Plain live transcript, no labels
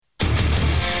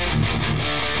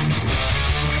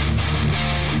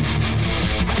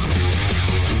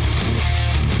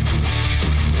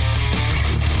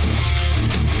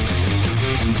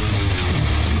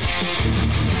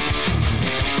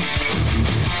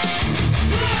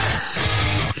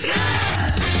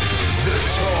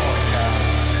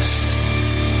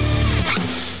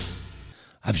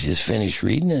just finished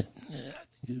reading it.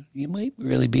 You might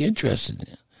really be interested in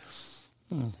it.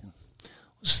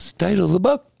 What's the title of the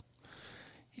book?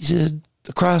 He said,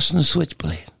 The Cross and the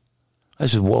Switchblade. I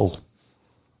said, whoa,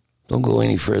 don't go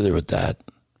any further with that.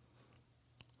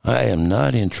 I am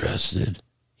not interested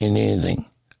in anything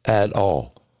at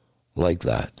all like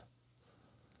that.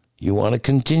 You want to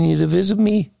continue to visit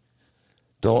me?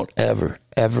 Don't ever,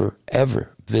 ever,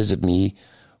 ever visit me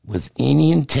with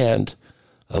any intent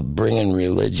of bringing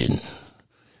religion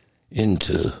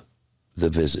into the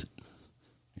visit.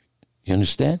 You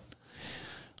understand?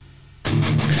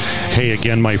 Hey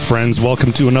again, my friends.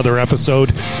 Welcome to another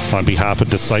episode. On behalf of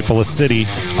Disciple City,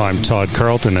 I'm Todd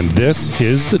Carlton, and this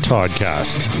is the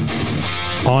Toddcast.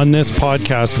 On this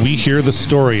podcast, we hear the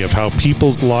story of how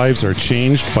people's lives are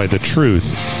changed by the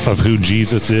truth of who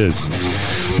Jesus is.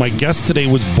 My guest today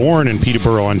was born in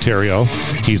Peterborough, Ontario.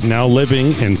 He's now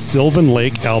living in Sylvan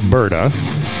Lake, Alberta.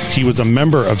 He was a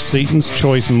member of Satan's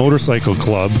Choice Motorcycle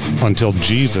Club until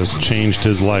Jesus changed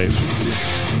his life.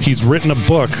 He's written a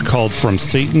book called From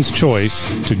Satan's Choice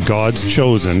to God's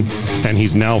Chosen, and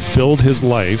he's now filled his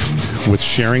life with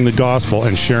sharing the gospel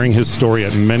and sharing his story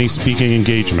at many speaking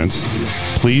engagements.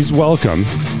 Please welcome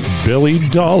Billy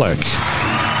Dollack.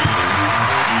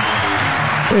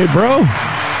 Hey, bro.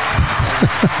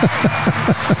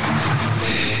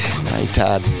 Hi,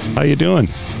 Todd. How you doing?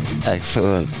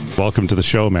 Excellent. Welcome to the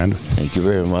show, man. Thank you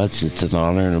very much. It's an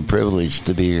honor and a privilege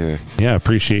to be here. Yeah,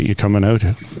 appreciate you coming out,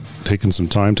 taking some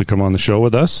time to come on the show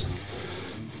with us.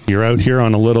 You're out here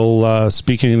on a little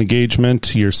speaking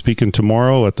engagement. You're speaking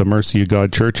tomorrow at the Mercy of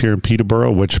God Church here in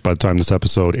Peterborough, which by the time this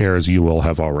episode airs, you will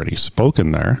have already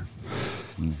spoken there.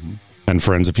 Mm-hmm. And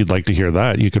friends, if you'd like to hear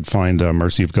that, you could find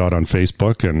Mercy of God on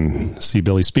Facebook and see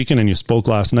Billy speaking. And you spoke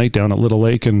last night down at Little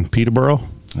Lake in Peterborough.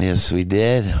 Yes, we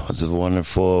did. It was a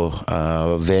wonderful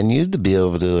venue to be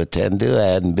able to attend to. I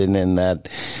hadn't been in that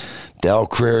Del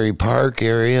Prairie Park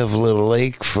area of Little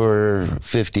Lake for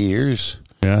 50 years.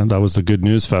 Yeah, that was the Good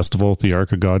News Festival, the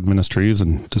Ark of God Ministries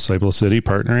and Disciple City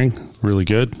partnering. Really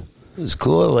good. It was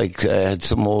cool. Like, I had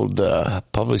some old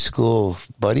public school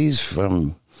buddies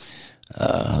from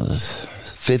the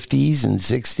 50s and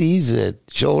 60s that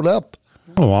showed up.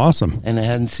 Oh, awesome. And I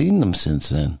hadn't seen them since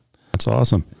then. That's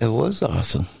awesome. It was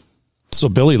awesome. So,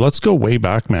 Billy, let's go way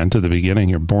back, man, to the beginning.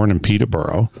 You're born in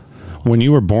Peterborough. When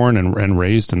you were born and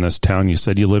raised in this town, you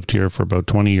said you lived here for about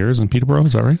 20 years in Peterborough.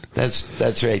 Is that right?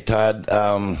 That's right, Todd.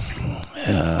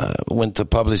 Went to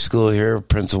public school here,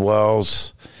 Prince of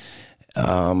Wales.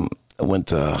 Went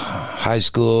to high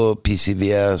school,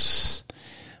 PCBS.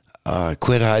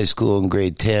 Quit high school in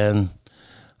grade 10.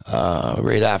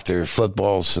 Right after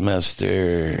football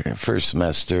semester, first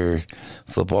semester,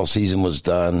 football season was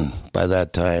done. By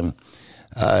that time,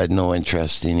 I had no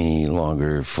interest any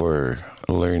longer for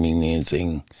learning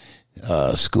anything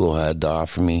school had to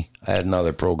offer me. I had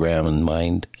another program in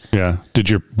mind. Yeah. Did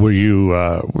your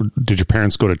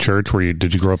parents go to church?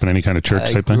 Did you grow up in any kind of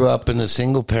church type thing? I grew up in a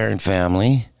single parent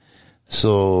family.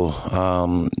 So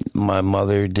my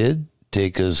mother did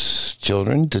take us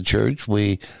children to church.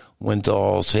 We went to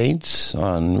All Saints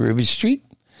on Ruby Street,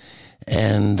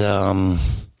 and that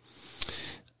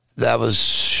was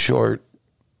short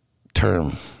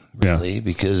term, really,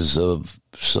 because of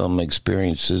some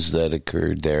experiences that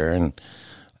occurred there, and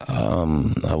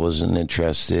I wasn't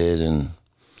interested and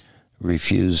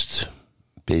refused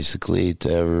basically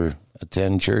to ever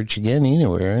attend church again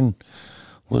anywhere, and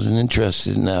wasn't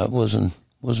interested in that. Wasn't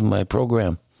my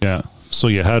program. Yeah. So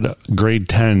you had grade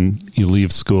 10, you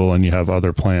leave school and you have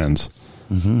other plans.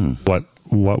 Mm-hmm.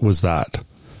 What was that?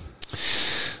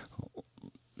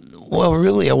 Well,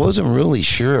 really, I wasn't really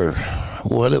sure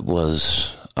what it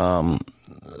was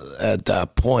at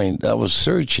that point. I was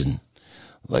searching,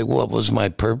 like, what was my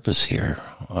purpose here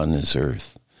on this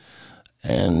earth?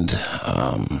 And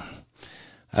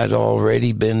I'd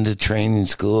already been to training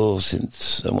school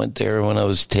since I went there when I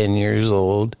was 10 years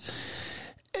old.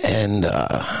 And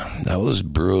that was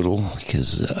brutal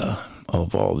because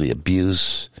of all the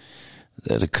abuse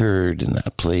that occurred in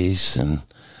that place. And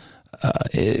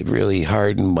it really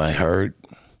hardened my heart.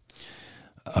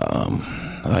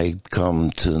 I come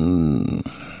to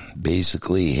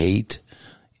basically hate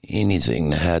anything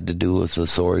that had to do with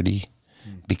authority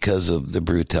because of the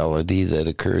brutality that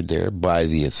occurred there by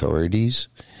the authorities.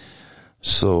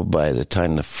 So by the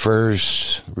time the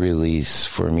first release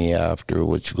for me after,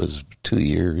 which was 2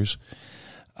 years,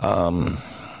 I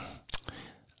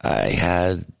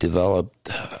had developed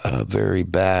a very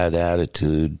bad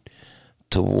attitude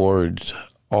towards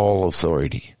all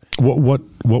authority.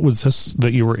 What was this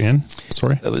that you were in?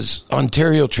 Sorry? It was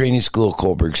Ontario Training School,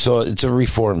 Cobourg. So it's a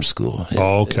reform school.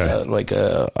 Oh, okay. Like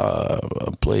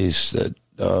a place that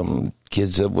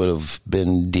kids that would have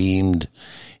been deemed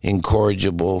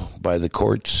incorrigible by the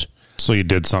courts. So you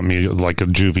did something like a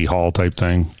juvie hall type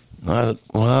thing?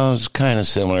 Well, it's kind of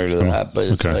similar to that, but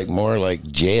it's like more like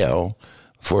jail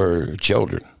for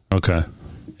children. Okay.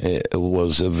 It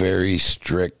was a very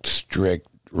strict,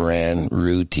 ran,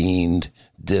 routined,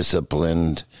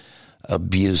 disciplined,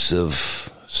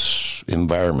 abusive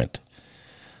environment.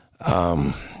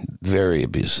 Very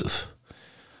abusive.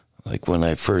 Like when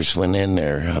I first went in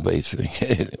there, basically,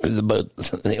 it was about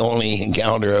the only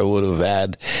encounter I would have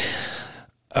had,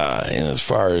 and as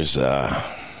far as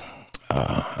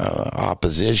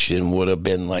opposition would have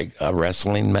been like a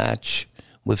wrestling match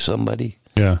with somebody.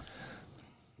 Yeah.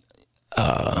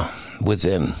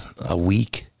 Within a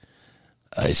week,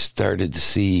 I started to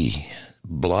see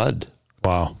blood.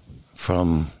 Wow.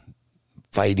 From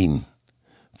fighting,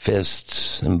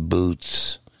 fists and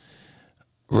boots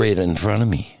right in front of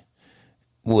me,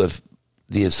 with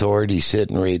the authority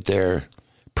sitting right there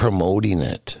promoting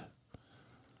it.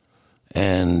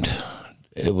 And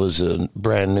it was a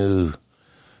brand new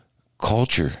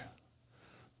culture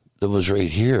that was right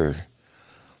here.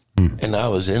 And I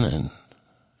was in it, and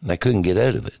I couldn't get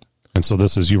out of it. And so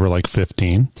you were like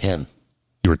 15? 10.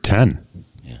 You were 10?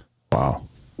 Yeah. Wow.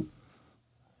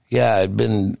 Yeah, I'd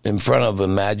been in front of a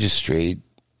magistrate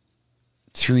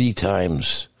 3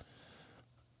 times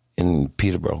in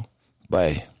Peterborough,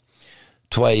 by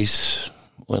twice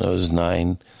when I was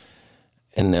 9,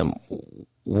 and then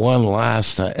one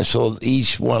last time. So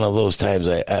each one of those times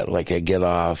I get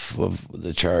off of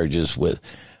the charges with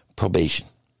probation.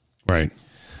 Right.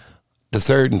 The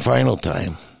third and final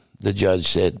time, the judge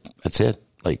said, that's it.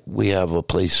 Like, we have a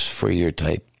place for your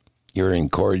type. You're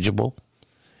incorrigible,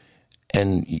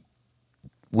 and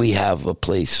we have a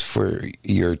place for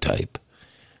your type.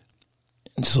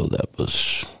 And so that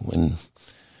was when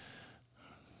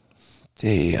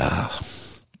they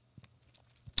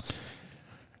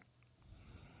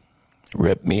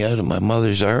ripped me out of my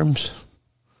mother's arms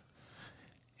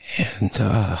and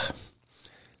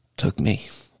took me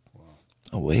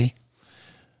away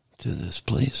to this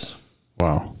place.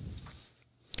 Wow.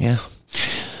 Yeah.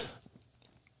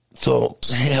 So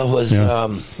it was,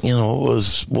 it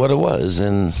was what it was.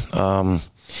 And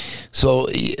so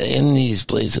in these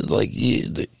places, like,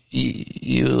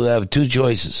 you have 2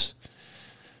 choices.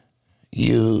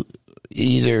 You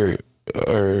either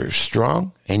are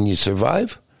strong and you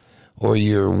survive, or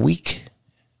you're weak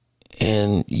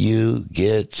and you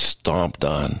get stomped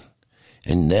on.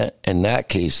 And in that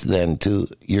case, then, too,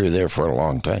 you're there for a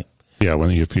long time. Yeah,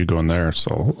 if you go in there.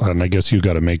 So, and I guess you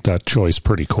got to make that choice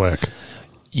pretty quick.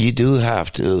 You do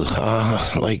have to.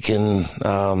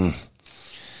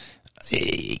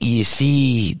 You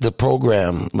see the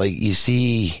program, like, you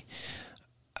see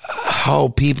how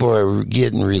people are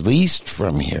getting released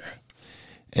from here.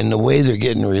 And the way they're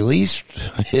getting released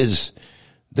is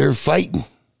they're fighting,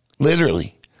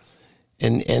 literally,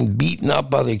 and beating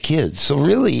up other kids. So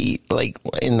really, like,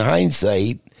 in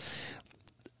hindsight,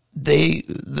 the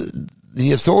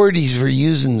authorities were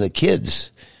using the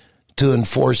kids to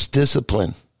enforce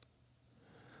discipline.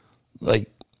 Like,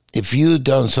 if you had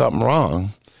done something wrong,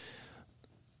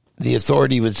 the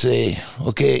authority would say,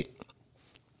 okay,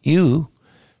 you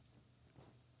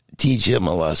teach him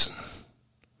a lesson.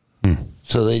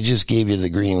 So they just gave you the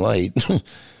green light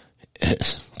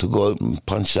to go out and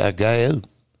punch that guy out.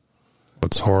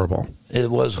 That's horrible. It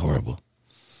was horrible.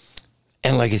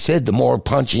 And like I said, the more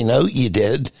punching out you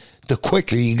did, the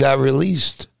quicker you got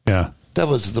released. Yeah. That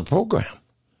was the program.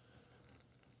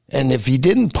 And if you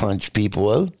didn't punch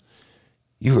people out,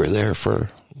 you were there for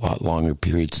a lot longer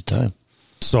periods of time.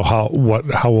 So how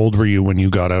old were you when you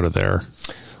got out of there?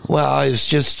 Well, I was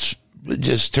just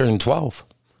turned 12.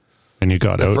 And you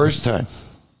got out? The out? first time.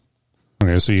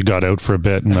 Okay, so you got out for a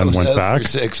bit and then went back? For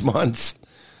 6 months.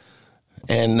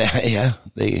 And,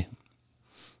 they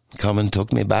come and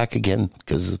took me back again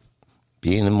because of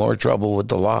being in more trouble with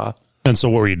the law. And so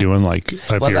what were you doing, like, if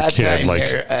you're a kid?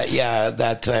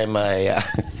 That time I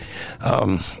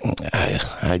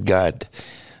got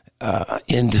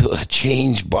into a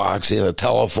change box in a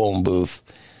telephone booth,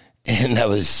 and I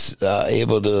was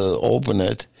able to open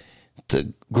it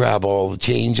to grab all the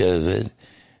change out of it.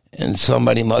 And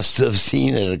somebody must have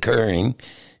seen it occurring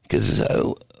because I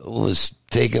was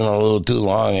taking a little too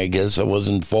long, I guess. I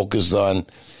wasn't focused on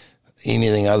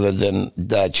anything other than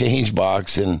that change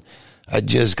box, and I'd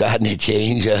just gotten the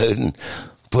change out and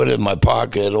put it in my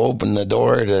pocket, opened the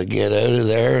door to get out of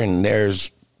there, and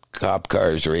there's cop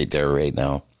cars right there right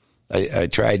now. I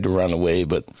tried to run away,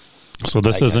 but... So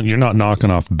you're not knocking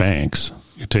off banks.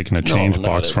 You're taking a change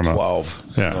box from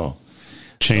 12. Yeah. No.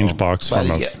 Change box from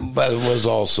But it was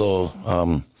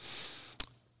also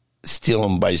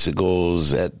stealing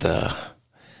bicycles at the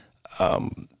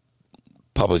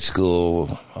public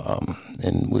school,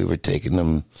 and we were taking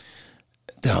them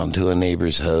down to a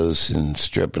neighbor's house and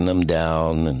stripping them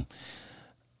down and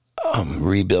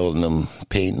rebuilding them,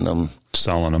 painting them,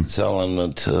 selling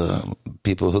them to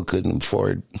people who couldn't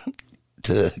afford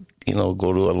to,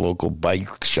 go to a local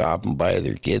bike shop and buy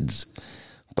their kids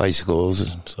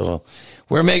bicycles. So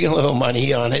we're making a little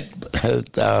money on it.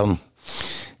 But,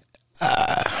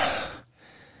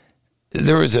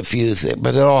 there was a few things,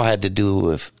 but it all had to do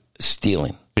with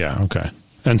stealing. Yeah. Okay.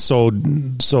 And so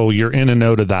you're in and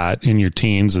out of that in your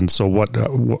teens. And so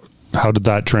how did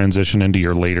that transition into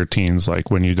your later teens?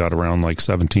 Like when you got around like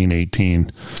 17,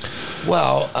 18?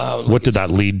 Well, what did that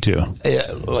lead to?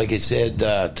 Like I said,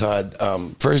 Todd,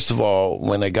 first of all,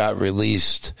 when I got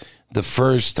released the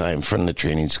first time from the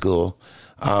training school,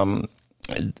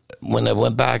 when I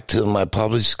went back to my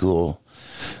public school,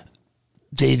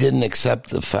 they didn't accept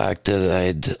the fact that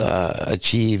I'd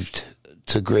achieved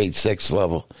to grade 6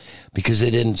 level, because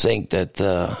they didn't think that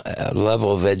the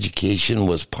level of education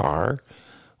was par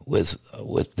with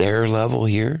their level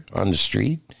here on the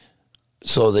street.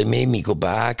 So they made me go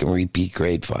back and repeat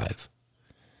grade 5.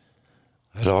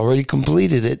 I'd already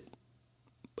completed it,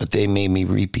 but they made me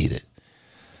repeat it.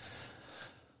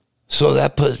 So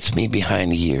that puts me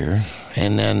behind a year.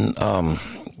 And then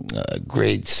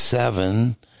grade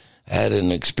 7, I had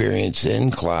an experience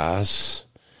in class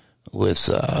with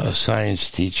a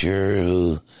science teacher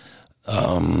who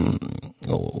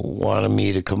wanted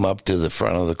me to come up to the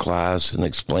front of the class and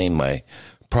explain my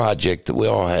project that we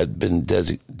all had been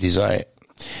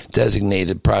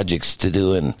designated projects to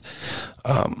do. And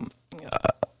I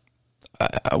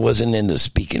wasn't into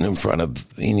speaking in front of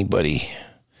anybody.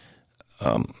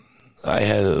 I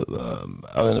had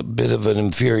a bit of an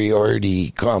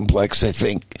inferiority complex, I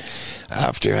think,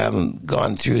 after having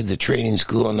gone through the training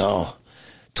school now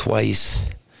twice,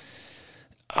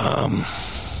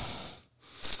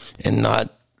 and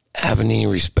not having any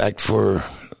respect for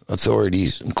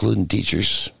authorities, including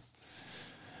teachers.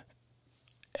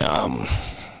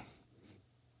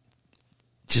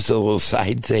 Just a little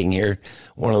side thing here.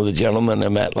 One of the gentlemen I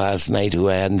met last night who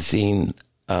I hadn't seen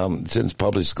since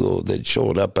public school that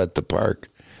showed up at the park,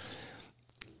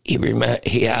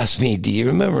 he asked me, "Do you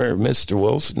remember Mr.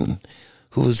 Wilson,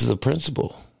 who was the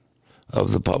principal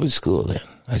of the public school then?"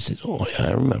 I said, "Oh, yeah,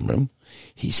 I remember him."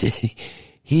 He said,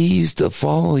 "He used to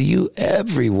follow you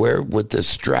everywhere with the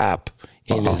strap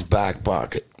in his back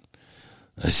pocket."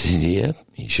 I said, "Yeah,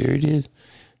 he sure did.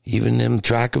 Even them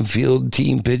track and field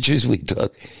team pictures we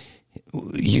took,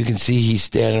 you can see he's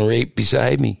standing right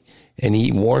beside me. And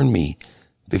he warned me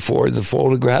before the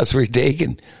photographs were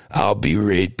taken, I'll be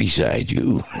right beside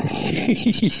you."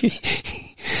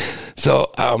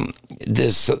 So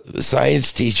this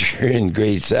science teacher in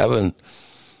grade 7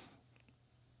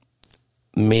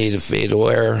 made a fatal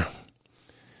error,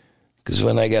 because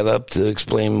when I got up to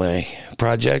explain my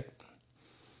project,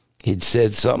 he'd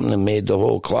said something that made the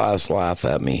whole class laugh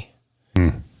at me.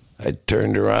 I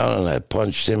turned around and I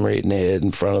punched him right in the head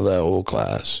in front of that whole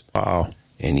class. Wow.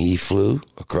 And he flew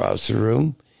across the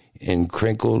room and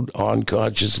crinkled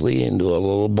unconsciously into a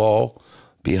little ball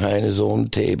behind his own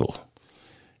table.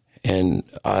 And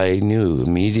I knew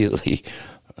immediately,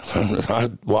 I'm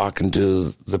not walking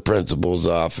to the principal's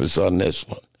office on this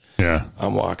one. Yeah.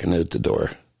 I'm walking out the door.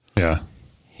 Yeah.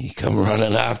 He come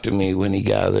running after me when he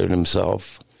gathered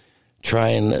himself,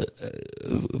 trying to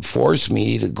force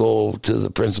me to go to the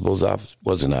principal's office.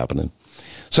 Wasn't happening.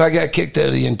 So I got kicked out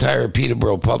of the entire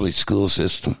Peterborough public school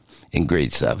system in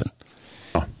grade 7.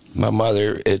 Oh. My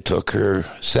mother, it took her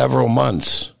several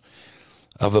months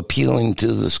of appealing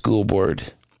to the school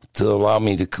board to allow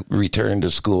me to return to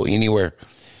school anywhere.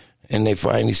 And they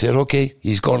finally said, okay,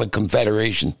 he's going to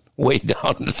Confederation, way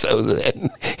down the south end.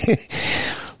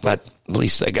 But at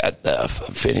least I got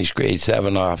finished grade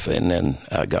 7 off, and then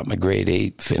I got my grade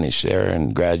 8 finished there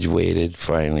and graduated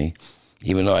finally.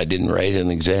 Even though I didn't write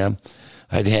an exam,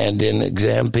 I'd hand in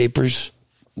exam papers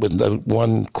with the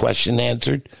one question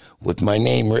answered with my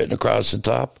name written across the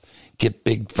top, get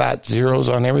big fat zeros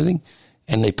on everything,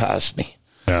 and they passed me.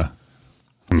 Yeah.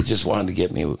 They just wanted to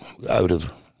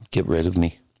get rid of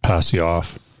me. Pass you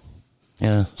off.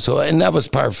 Yeah. So, and that was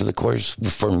par for the course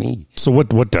for me. So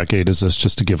what decade is this,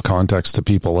 just to give context to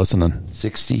people listening?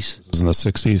 60s. It was in the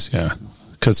 60s, yeah.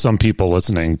 Because some people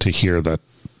listening to hear that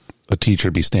a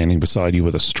teacher be standing beside you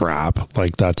with a strap.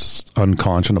 Like, that's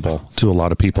unconscionable to a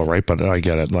lot of people, right? But I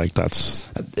get it. Like, that's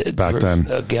back then.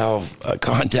 A gal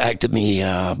contacted me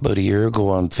about a year ago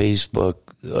on Facebook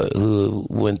who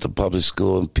went to public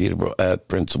school in Peterborough at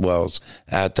Prince of Wales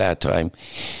at that time.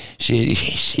 She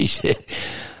said,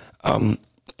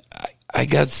 I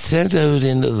got sent out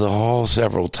into the hall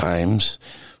several times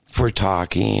for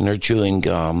talking or chewing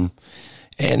gum.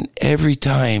 And every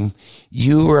time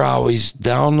you were always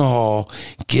down the hall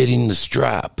getting the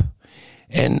strap.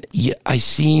 And I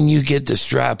seen you get the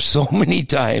strap so many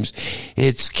times,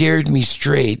 it scared me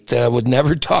straight that I would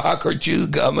never talk or chew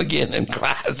gum again in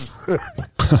class.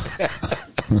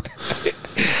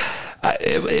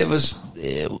 It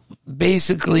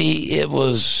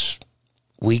was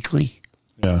weekly.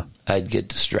 Yeah. I'd get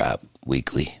the strap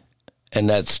weekly. And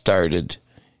that started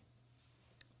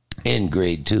in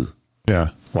grade 2. Yeah.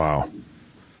 Wow.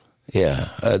 Yeah.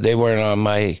 They weren't on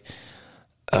my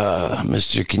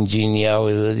Mr.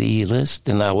 Congeniality list,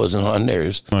 and I wasn't on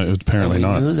theirs. Apparently and we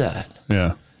not. Knew that.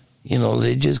 Yeah. You know,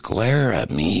 they just glare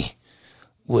at me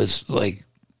with, like,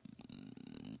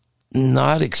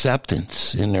 not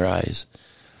acceptance in their eyes.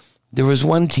 There was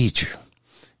one teacher,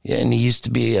 and he used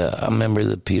to be a member of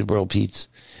the Peterborough Petes.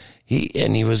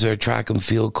 He was our track and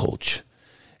field coach.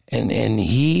 And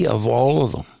he, of all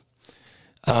of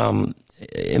them,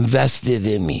 invested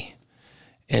in me.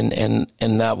 And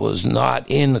that was not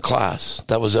in the class.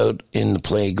 That was out in the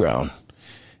playground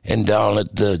and down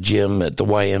at the gym at the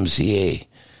YMCA.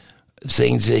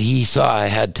 Things that he saw I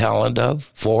had talent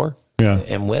for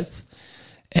and with.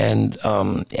 And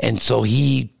so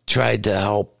he tried to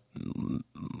help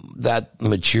that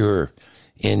mature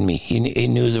in me. He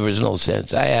knew there was no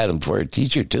sense. I had him for a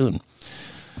teacher too.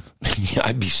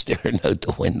 I'd be staring out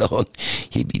the window and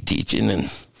he'd be teaching, and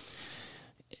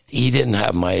he didn't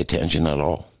have my attention at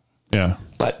all. Yeah.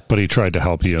 But he tried to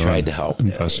help you. Tried to help in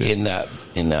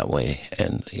that way.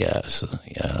 And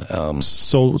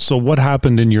so what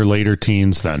happened in your later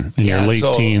teens then? In your late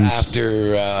teens?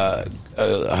 After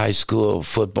high school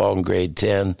football in grade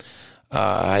 10,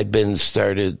 I'd been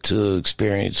started to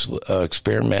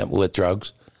experiment with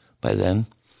drugs by then.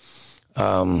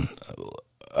 I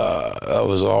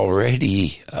was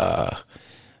already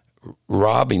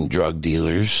robbing drug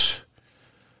dealers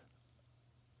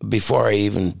before I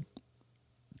even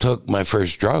took my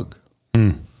first drug.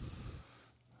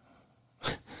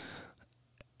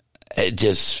 It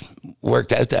just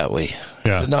worked out that way.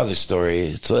 Yeah. It's another story.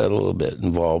 It's a little bit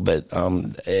involved, but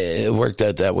it worked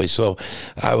out that way. So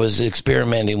I was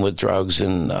experimenting with drugs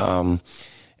and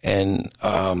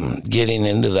getting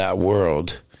into that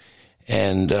world,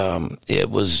 and it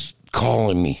was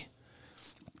calling me.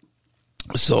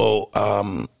 So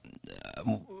I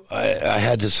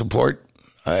had to support.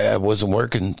 I wasn't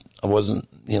working. I wasn't,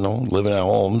 living at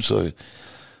home. So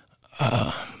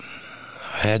I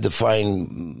had to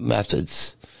find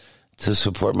methods to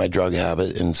support my drug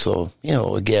habit. And so,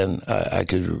 again, I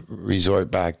could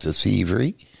resort back to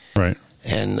thievery. Right.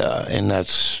 And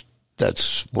that's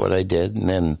what I did. And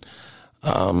then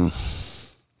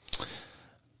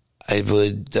I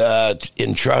would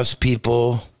entrust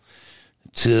people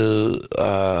to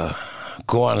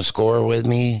go on a score with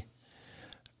me.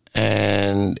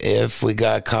 And if we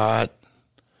got caught,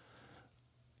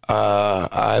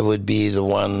 I would be the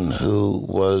one who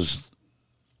was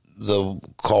the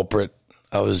culprit.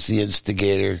 I was the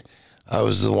instigator. I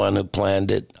was the one who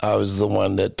planned it. I was the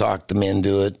one that talked them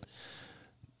into it.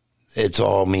 It's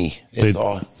all me.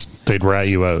 They'd rat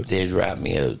you out. They'd rat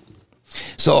me out.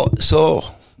 So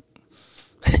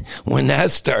when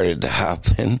that started to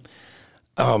happen,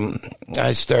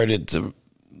 I started to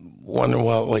wonder,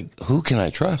 who can I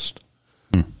trust?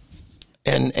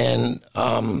 And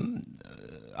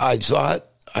I thought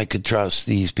I could trust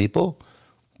these people,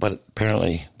 but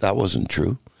apparently that wasn't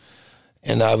true.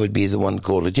 And I would be the one to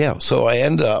go to jail. So I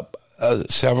ended up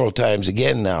several times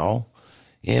again now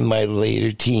in my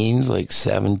later teens, like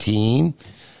 17,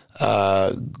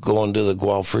 going to the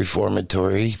Guelph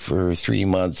Reformatory for a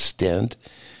 3-month stint.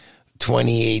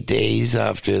 28 days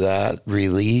after that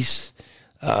release,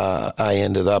 I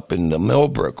ended up in the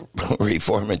Millbrook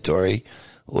Reformatory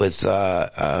with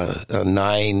a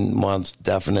 9-month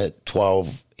definite,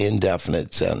 12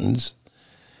 indefinite sentence.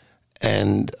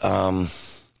 And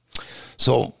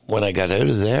so when I got out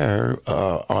of there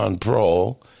on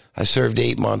parole, I served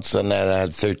 8 months, and then I had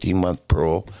 13-month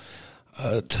parole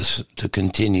to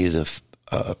continue to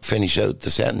finish out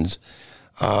the sentence.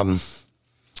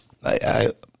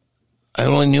 I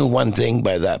only knew one thing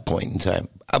by that point in time.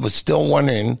 I was still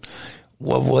wondering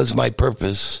what was my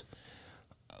purpose,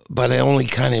 but I only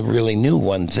kind of really knew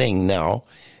one thing now,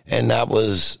 and that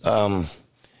was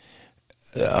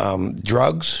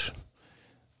drugs,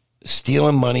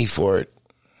 stealing money for it,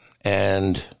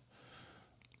 and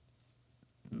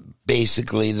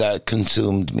basically that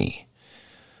consumed me.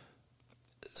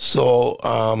 So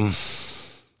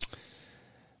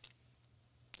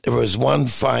there was one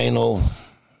final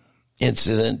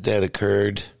incident that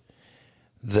occurred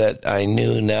that I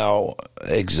knew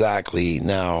exactly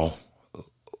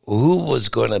who was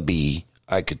going to be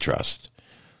I could trust.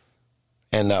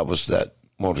 And that was that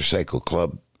motorcycle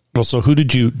club. Well, so who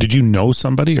did you know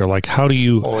somebody, or like how do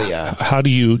you? Oh yeah. How do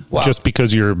you just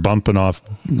because you're bumping off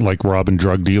like robbing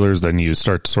drug dealers, then you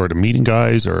start sort of meeting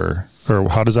guys, or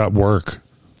how does that work?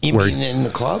 You mean in the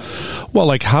club? Well,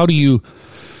 like how do you?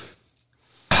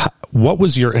 What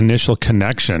was your initial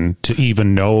connection to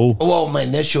even know? Well, my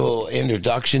initial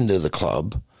introduction to the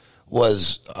club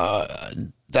was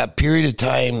that period of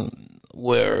time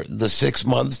where the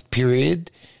 6-month period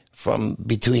from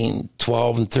between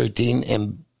 12 and 13,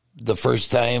 and the first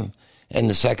time and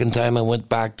the second time I went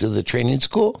back to the training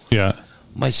school. Yeah.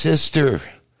 My sister,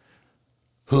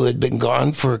 who had been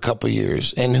gone for a couple of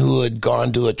years and who had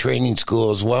gone to a training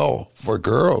school as well for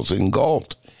girls in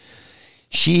Galt,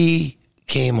 she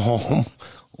came home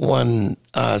one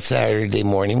Saturday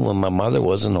morning when my mother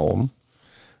wasn't home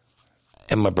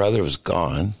and my brother was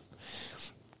gone,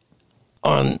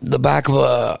 on the back of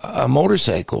a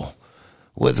motorcycle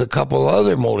with a couple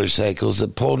other motorcycles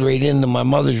that pulled right into my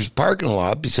mother's parking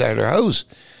lot beside her house.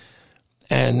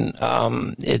 And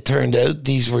it turned out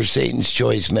these were Satan's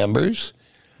Choice members.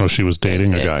 Oh, she was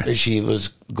dating a guy. She was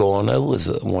going out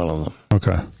with one of them.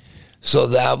 Okay. So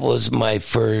that was my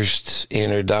first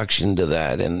introduction to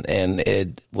that, and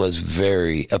it was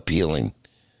very appealing.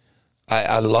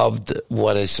 I loved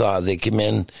what I saw. They came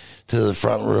in to the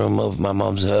front room of my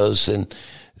mom's house, and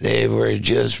they were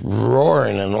just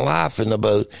roaring and laughing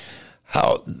about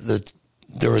how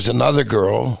there was another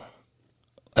girl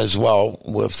as well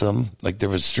with them. Like there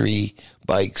was 3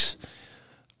 bikes,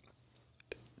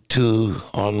 2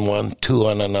 on one, 2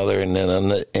 on another, and then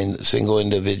on a single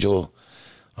individual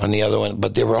on the other one.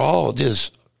 But they were all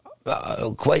just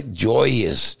quite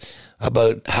joyous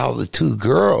about how the 2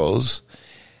 girls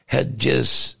had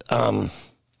just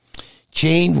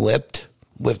chain whipped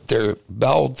with their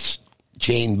belts,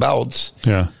 chain belts,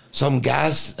 some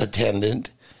gas attendant,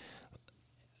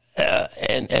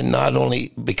 and not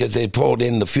only because they pulled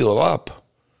in the fuel up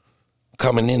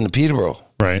coming into Peterborough.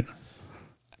 Right.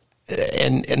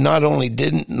 And not only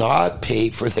did not pay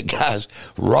for the gas,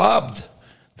 robbed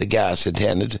the gas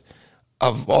attendant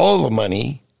of all the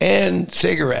money and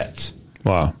cigarettes.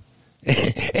 Wow.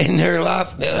 And they're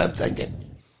laughing, and I'm thinking,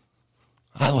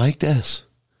 I like this.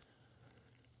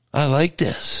 I like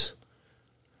this.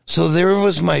 So there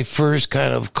was my first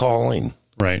kind of calling.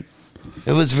 Right.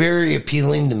 It was very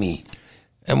appealing to me.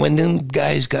 And when them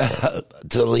guys got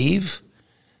to leave,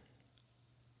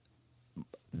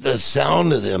 the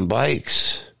sound of them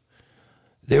bikes,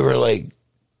 they were like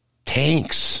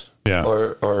tanks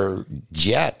or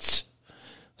jets.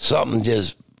 Something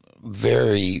just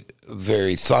very,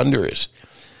 very thunderous.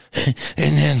 And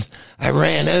then I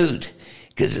ran out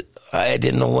because I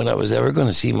didn't know when I was ever going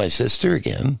to see my sister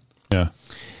again. Yeah.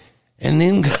 And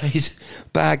then guys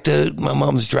backed out my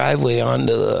mom's driveway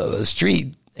onto the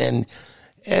street, and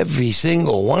every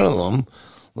single one of them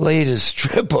laid a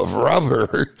strip of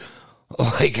rubber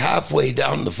like halfway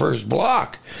down the first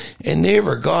block, and they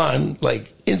were gone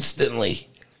like instantly.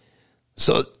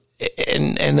 So,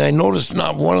 and I noticed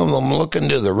not one of them looking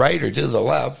to the right or to the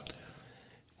left,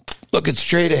 looking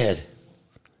straight ahead.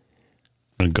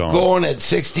 And gone. Going at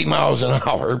 60 miles an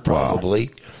hour, probably,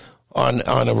 on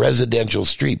a residential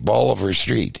street, Bolivar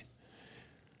Street.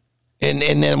 And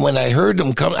then when I heard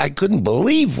them come, I couldn't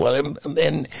believe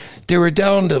and they were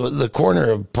down to the corner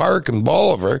of Park and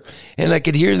Bolivar, and I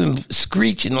could hear them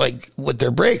screeching like with their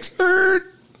brakes. You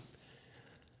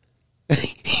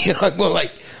know, I'm going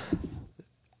like,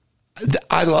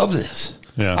 I love this.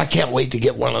 Yeah. I can't wait to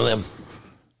get one of them.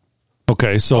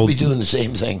 Okay, so I'll be doing the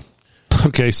same thing.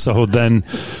 Okay, so then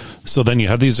you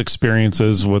have these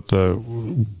experiences with the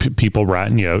people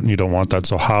ratting you out, and you don't want that.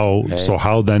 So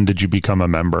how then did you become a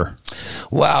member?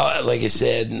 Well, like I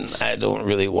said, I don't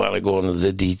really want to go into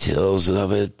the details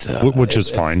of it, which is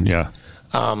fine. Yeah.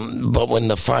 But when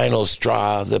the final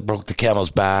straw that broke the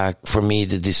camel's back for me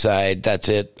to decide that's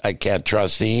it, I can't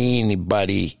trust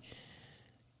anybody,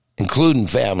 including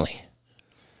family.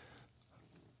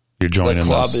 You're joining the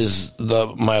club this. is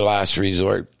my last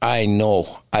resort. I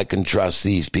know I can trust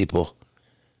these people.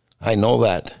 I know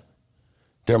that.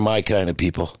 They're my kind of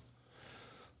people.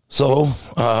 So,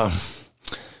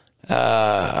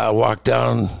 I walked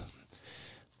down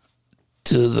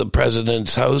to the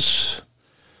president's house,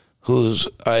 whose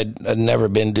I'd never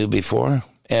been to before.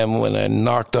 And when I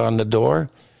knocked on the door,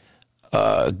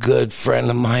 a good friend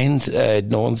of mine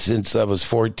I'd known since I was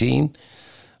 14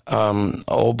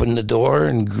 opened the door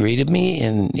and greeted me,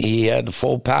 and he had a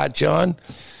full patch on.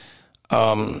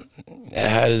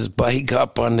 Had his bike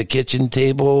up on the kitchen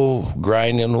table,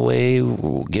 grinding away,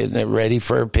 getting it ready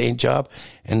for a paint job.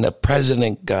 And the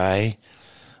president guy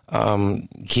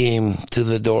came to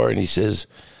the door and he says,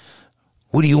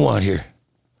 "What do you want here?"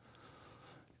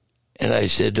 And I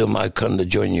said to him, "I come to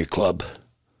join your club."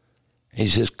 He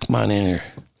says, "Come on in here."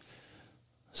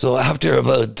 So after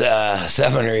about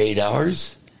 7 or 8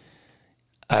 hours,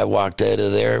 I walked out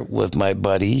of there with my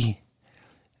buddy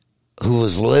who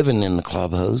was living in the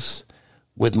clubhouse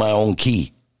with my own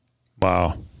key.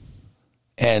 Wow.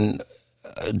 And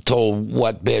told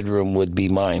what bedroom would be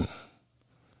mine.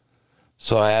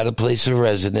 So I had a place of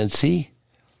residency,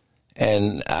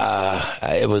 and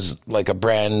it was like a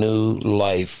brand new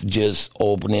life just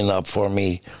opening up for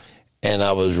me, and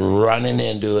I was running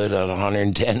into it at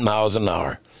 110 miles an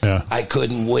hour. Yeah. I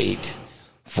couldn't wait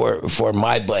for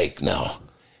my bike now.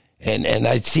 And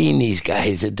I'd seen these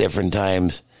guys at different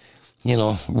times,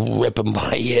 ripping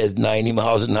by you at 90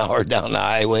 miles an hour down the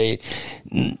highway,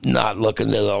 not looking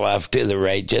to the left, to the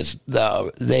right. Just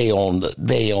they owned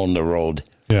the road.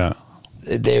 Yeah,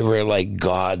 they were like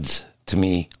gods to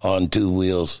me on two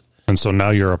wheels. And so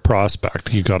now you're a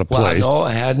prospect. You got a place. Well, no,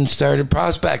 I hadn't started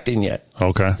prospecting yet.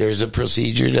 Okay. There's a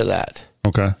procedure to that.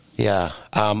 Okay. Yeah,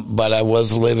 but I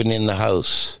was living in the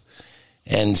house,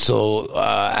 and so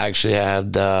actually I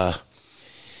had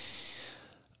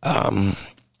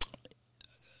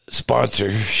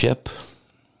sponsorship,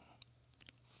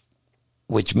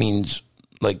 which means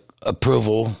like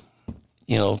approval,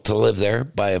 to live there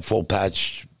by a full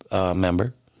patch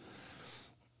member.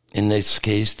 In this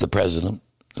case, the president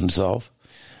himself.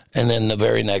 And then the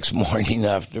very next morning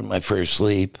after my first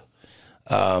sleep,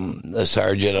 the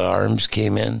sergeant at arms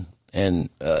came in, and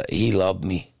he loved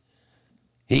me.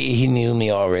 He knew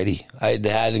me already. I'd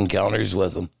had encounters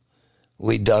with him.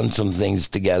 We'd done some things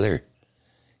together,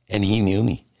 and he knew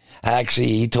me. Actually,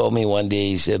 he told me one day,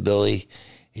 he said, "Billy,"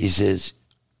 he says,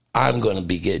 "I'm going to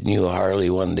be getting you a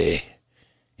Harley one day,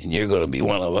 and you're going to be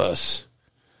one of us."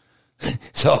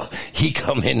 So he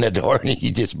come in the door, and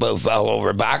he just about fell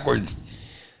over backwards.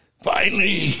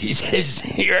 "Finally," he says,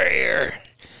 "you're here."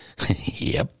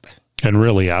 Yep. And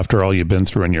really, after all you've been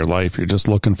through in your life, you're just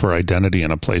looking for identity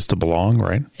and a place to belong,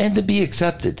 right? And to be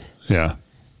accepted. Yeah.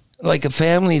 Like a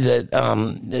family that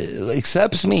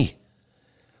accepts me.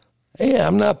 Hey,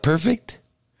 I'm not perfect.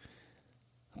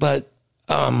 But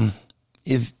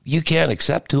if you can't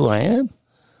accept who I am,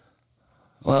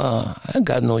 well, I've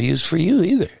got no use for you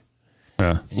either.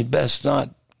 Yeah. And you best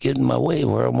not get in my way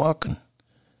where I'm walking.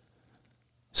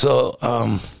 So,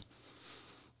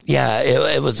 yeah,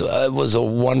 it was a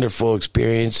wonderful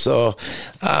experience. So,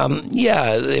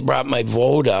 they brought my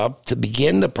vote up to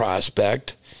begin the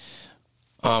prospect,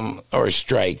 or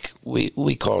strike.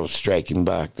 We called it striking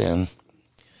back then.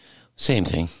 Same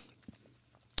thing.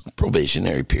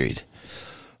 Probationary period.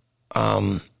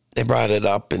 They brought it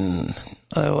up, and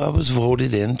I was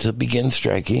voted in to begin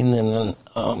striking, and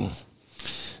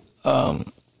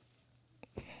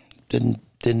then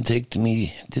didn't take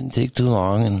too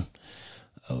long, and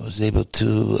I was able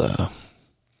to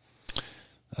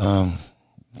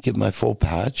get my full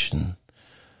patch, and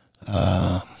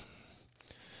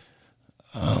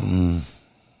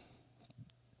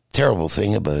terrible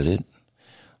thing about it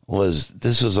was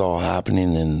this was all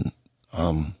happening in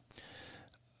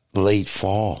late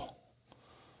fall.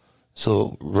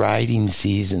 So riding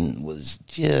season was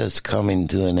just coming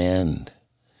to an end,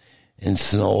 and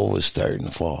snow was starting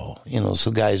to fall.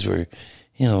 So guys were,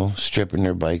 stripping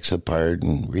their bikes apart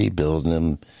and rebuilding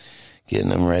them, getting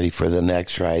them ready for the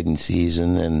next riding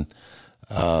season. And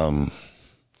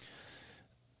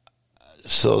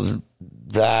so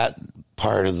that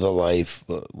part of the life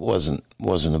wasn't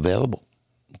available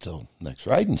until next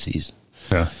riding season.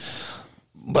 Yeah.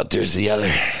 But there's the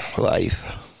other life.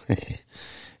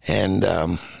 And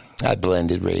I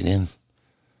blended right in.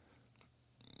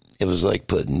 It was like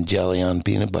putting jelly on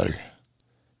peanut butter.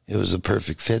 It was a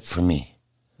perfect fit for me.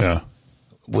 Yeah.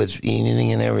 With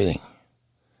anything and everything.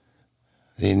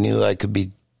 They knew I could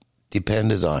be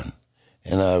depended on,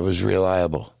 and I was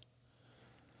reliable.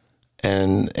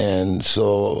 And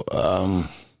so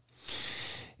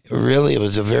really it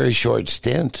was a very short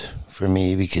stint for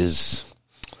me because,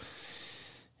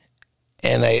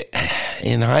 and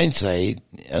in hindsight,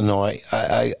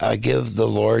 I give the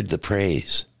Lord the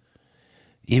praise,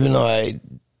 even though I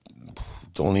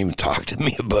don't even talk to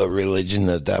me about religion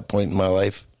at that point in my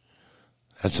life.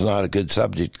 That's not a good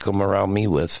subject to come around me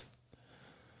with.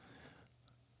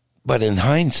 But in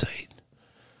hindsight,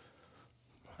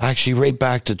 actually right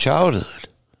back to childhood,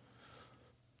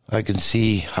 I can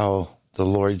see how the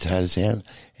Lord's had his hand.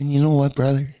 And you know what,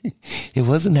 brother? It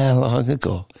wasn't that long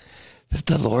ago that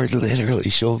the Lord literally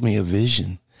showed me a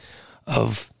vision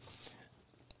of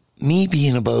me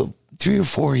being about 3 or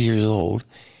 4 years old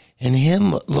and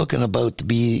him looking about to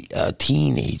be a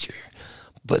teenager,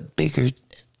 but bigger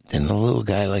than a little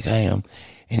guy like I am.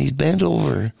 And he's bent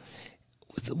over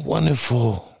with a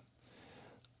wonderful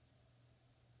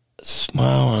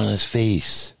smile on his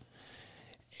face.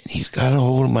 And he's got a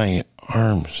hold of my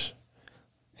arms.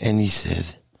 And he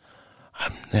said,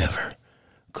 I'm never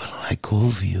going to let go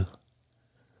of you.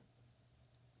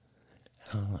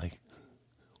 And I'm like,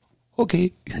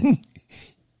 okay.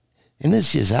 And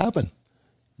this just happened.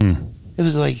 It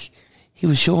was like he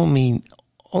was showing me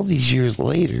all these years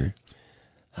later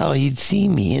how he'd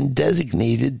seen me and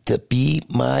designated to be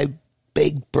my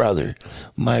big brother,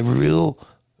 my real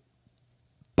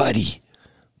buddy,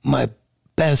 my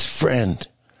best friend,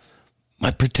 my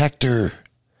protector,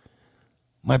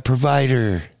 my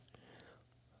provider,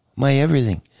 my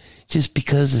everything, just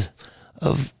because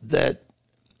of that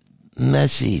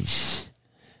message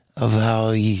of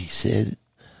how he said,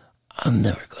 I'm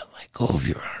never going to let go of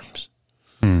your arms.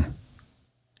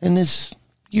 And this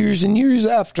years and years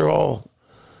after all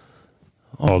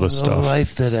the stuff,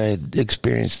 life that I had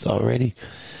experienced already.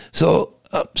 So,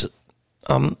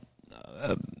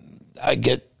 I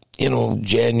get,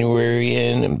 January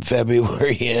in and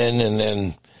February in, and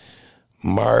then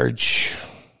March,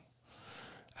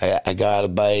 I got a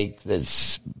bike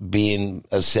that's being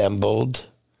assembled,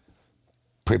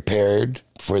 prepared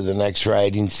for the next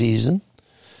riding season.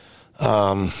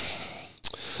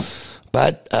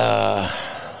 But I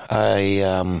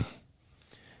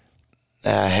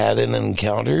had an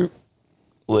encounter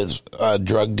with a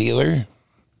drug dealer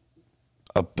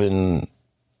up in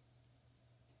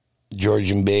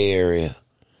Georgian Bay area.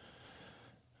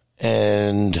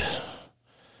 And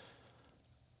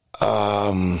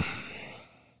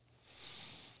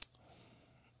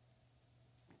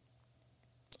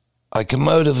I come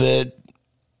out of it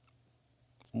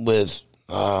with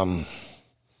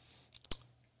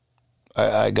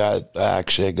I got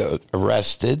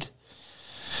arrested,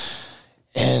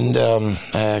 and I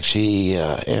actually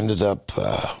ended up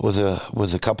with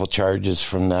a couple charges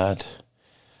from that,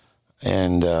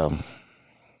 and got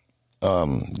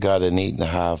an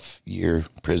 8.5-year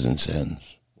prison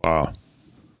sentence. Wow.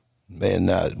 And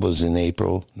that was in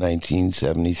April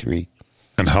 1973.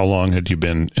 And how long had you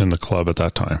been in the club at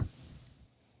that time?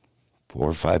 4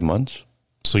 or 5 months.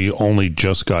 So you only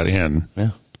just got in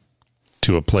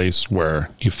to a place where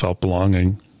you felt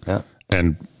belonging. Yeah.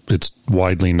 And it's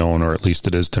widely known, or at least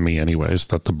it is to me anyways,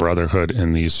 that the brotherhood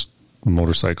in these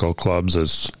motorcycle clubs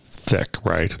is thick,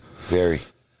 right? Very.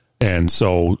 And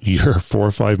so you're 4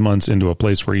 or 5 months into a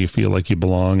place where you feel like you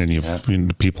belong,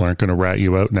 and people aren't going to rat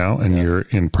you out now, and you're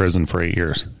in prison for 8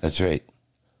 years. That's right.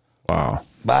 Wow.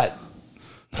 But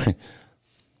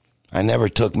I never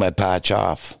took my patch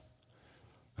off.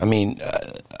 I mean,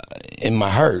 in my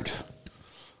heart,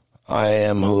 I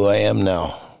am who I am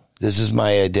now. This is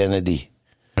my identity.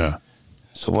 Yeah.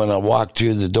 So when I walked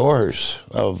through the doors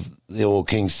of the old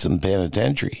Kingston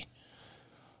Penitentiary,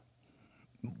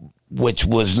 which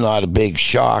was not a big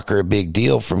shock or a big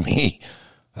deal for me,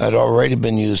 I'd already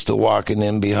been used to walking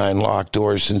in behind locked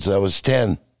doors since I was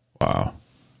 10. Wow.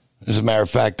 As a matter of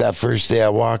fact, that first day I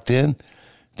walked in,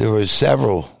 there were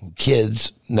several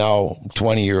kids, now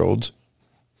 20-year-olds,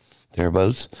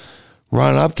 thereabouts,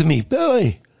 run up to me,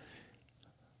 Billy.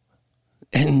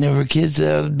 And there were kids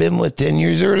that I'd been with 10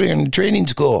 years earlier in the training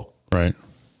school. Right.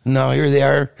 Now here they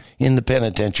are in the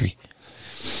penitentiary.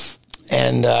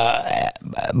 And,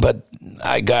 but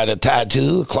I got a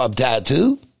tattoo, a club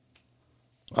tattoo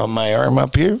on my arm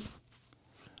up here.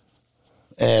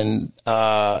 And,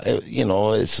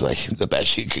 it's like the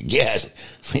best you could get,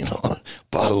 a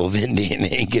bottle of Indian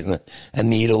ink and a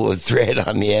needle with thread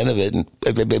on the end of it. And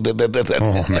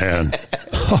oh, man.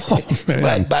 Oh,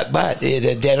 man. But it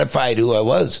identified who I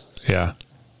was. Yeah.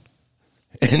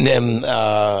 And then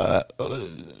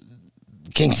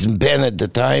Kingston Ben at the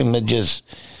time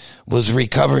was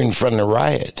recovering from the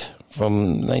riot from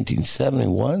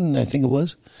 1971, I think it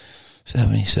was.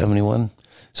 71.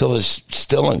 So it was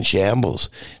still in shambles.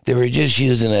 They were just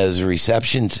using it as a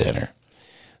reception center.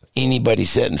 Anybody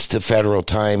sentenced to federal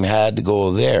time had to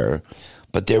go there,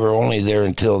 but they were only there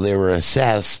until they were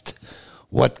assessed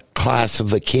what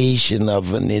classification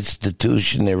of an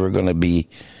institution they were going to be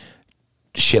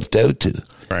shipped out to.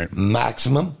 Right.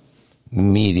 Maximum,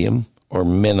 medium, or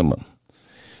minimum.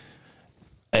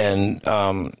 And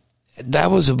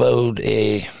that was about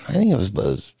I think it was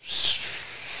about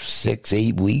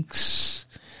 6-8 weeks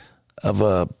of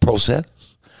a process.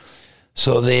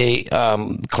 So they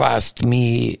classed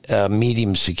me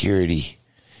medium security.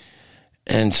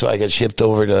 And so I got shipped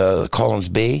over to Collins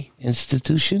Bay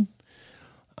Institution.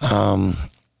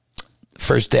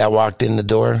 First day I walked in the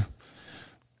door,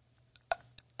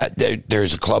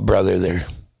 there's a club brother there.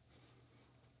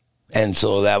 And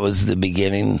so that was the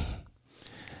beginning.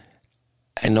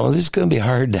 I know this is going to be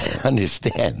hard to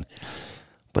understand,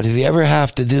 but if you ever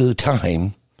have to do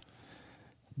time,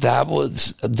 that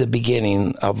was the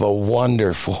beginning of a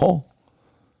wonderful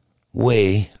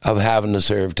way of having to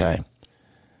serve time,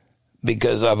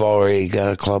 because I've already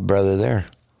got a club brother there.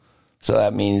 So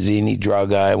that means any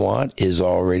drug I want is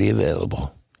already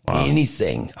available. Wow.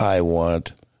 Anything I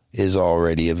want is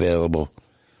already available.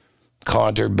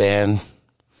 Contraband,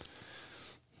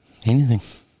 anything.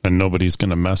 And nobody's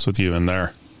going to mess with you in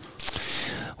there.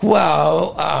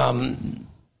 Well,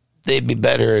 they'd be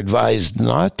better advised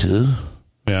not to.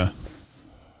 Yeah.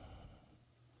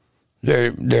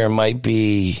 There might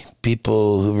be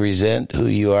people who resent who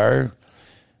you are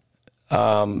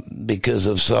because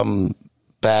of some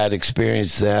bad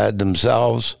experience they had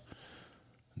themselves,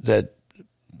 that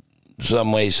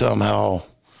some way, somehow,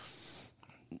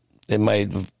 they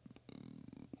might have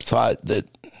thought that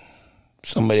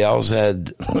somebody else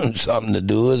had something to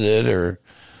do with it,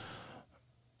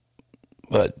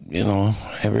 but,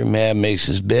 every man makes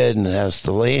his bed and has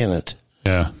to lay in it.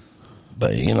 Yeah.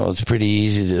 But, it's pretty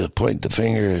easy to point the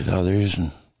finger at others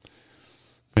and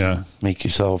make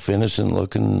yourself innocent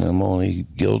looking. I'm only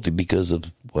guilty because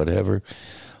of whatever.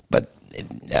 But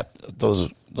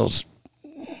those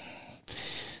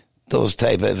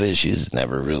type of issues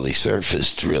never really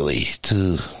surfaced really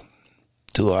too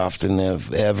often.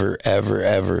 If ever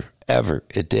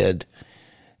it did,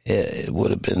 it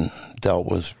would have been dealt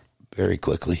with very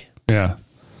quickly. Yeah.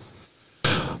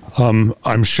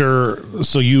 I'm sure.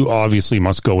 So you obviously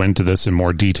must go into this in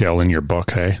more detail in your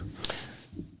book, hey?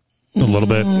 A little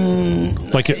bit.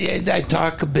 I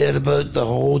talk a bit about the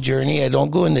whole journey. I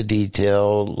don't go into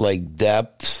detail, like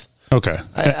depth. Okay.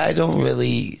 I don't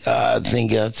really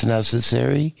think that's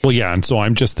necessary. Well, yeah. And so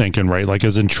I'm just thinking, right, like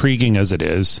as intriguing as it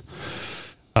is,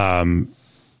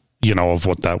 of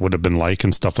what that would have been like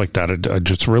and stuff like that, I'd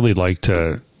just really like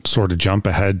to sort of jump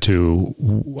ahead to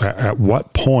at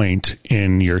what point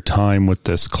in your time with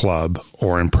this club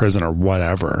or in prison or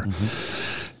whatever,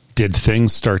 did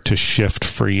things start to shift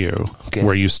for you,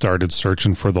 where you started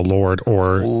searching for the Lord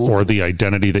or the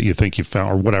identity that you think you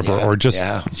found or whatever, or just...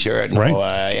 Yeah, sure. No,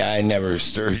 right? I never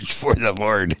searched for the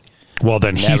Lord. Well,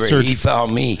 then he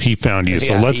found me. He found you.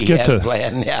 So let's get to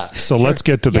let's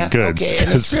get to the goods. Okay.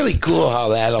 And it's really cool how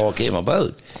that all came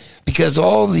about, because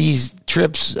all these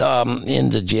trips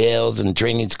into jails and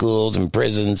training schools and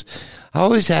prisons, I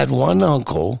always had one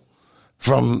uncle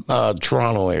from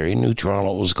Toronto area, New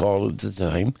Toronto was called at the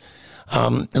time,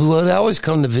 who would always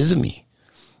come to visit me.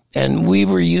 And we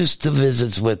were used to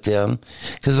visits with them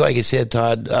because, like I said,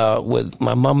 Todd, with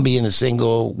my mom being a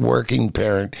single working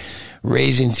parent,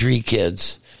 raising 3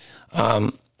 kids,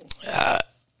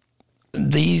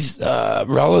 these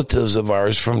relatives of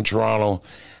ours from Toronto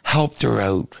helped her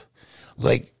out.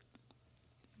 Like,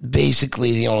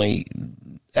 basically the only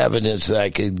evidence that I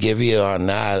could give you on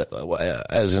that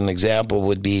as an example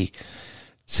would be,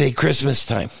 say, Christmas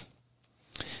time.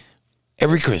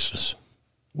 Every Christmas,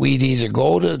 we'd either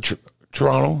go to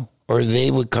Toronto or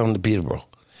they would come to Peterborough.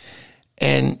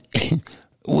 And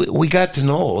we got to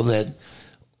know that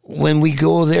when we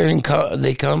go there and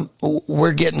they come,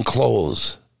 we're getting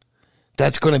clothes.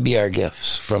 That's going to be our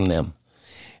gifts from them.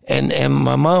 And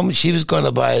my mom, she was going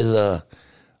to buy the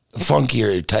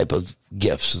funkier type of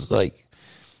gifts, like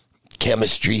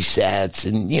chemistry sets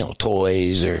and,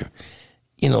 toys or,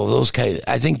 those kind of,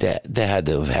 I think that they had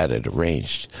to have had it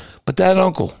arranged. But that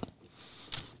uncle,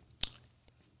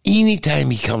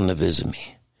 anytime he come to visit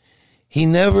me, he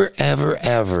never, ever,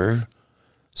 ever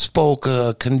spoke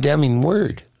a condemning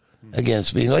word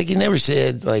against me. Like, he never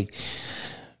said, like,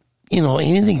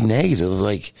 anything negative,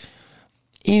 like,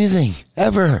 anything,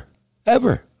 ever.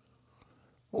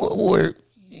 Where,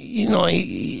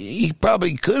 he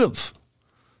probably could have,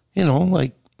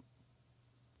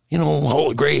 all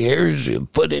the gray hairs you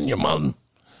put in your mouth.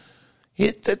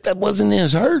 That wasn't in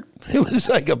his heart. It was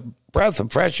like a breath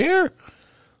of fresh air.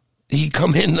 He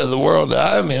come into the world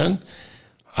that I'm in.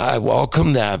 I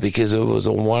welcomed that because it was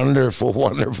a wonderful,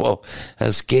 wonderful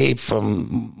escape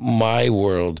from my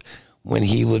world when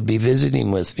he would be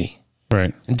visiting with me.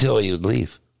 Right. Until he would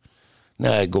leave.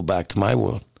 Now I'd go back to my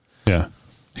world. Yeah.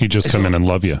 He'd just come in and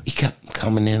love you. He kept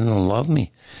coming in and love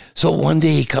me. So one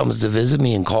day he comes to visit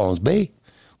me in Collins Bay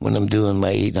when I'm doing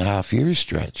my 8.5 year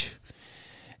stretch.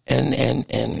 And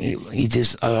he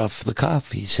just off the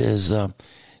cuff, he says, do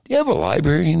you have a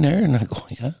library in there? And I go,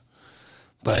 yeah.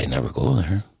 But I never go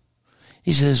there.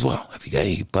 He says, well, have you got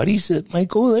any buddies that might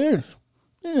go there?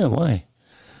 Yeah, why?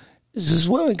 He says,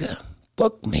 well, I got a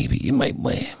book maybe you might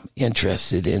be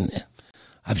interested in.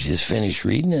 I've just finished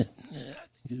reading it.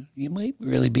 You might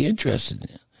really be interested in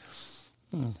it.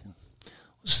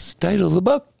 What's the title of the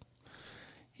book?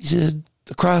 He said,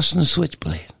 The Cross and the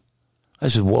Switchblade. I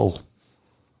said, whoa,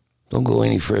 don't go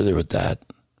any further with that.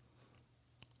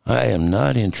 I am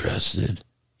not interested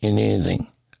in anything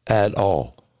at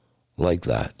all like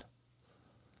that.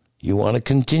 You want to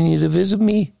continue to visit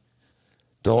me?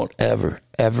 Don't ever,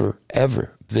 ever,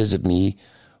 ever visit me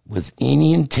with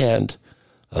any intent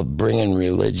of bringing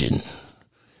religion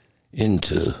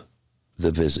into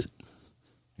the visit.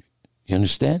 You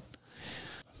understand?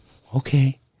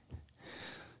 Okay.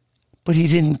 But he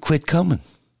didn't quit coming.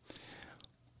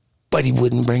 But he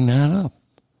wouldn't bring that up.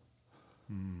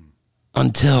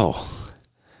 Until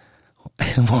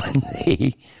one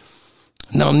day,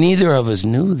 now neither of us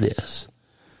knew this,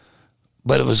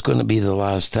 but it was going to be the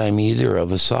last time either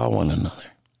of us saw one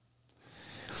another.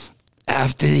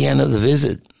 After the end of the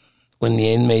visit, when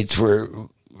the inmates were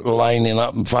lining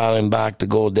up and filing back to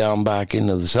go down back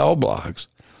into the cell blocks,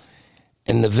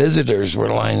 and the visitors were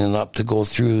lining up to go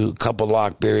through a couple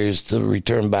lock barriers to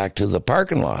return back to the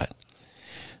parking lot,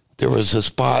 there was a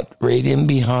spot right in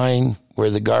behind where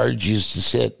the guards used to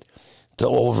sit to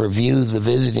overview the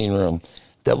visiting room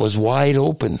that was wide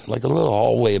open, like a little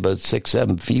hallway about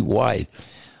 6-7 feet wide.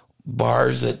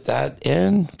 Bars at that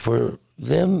end for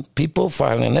them, people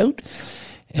filing out,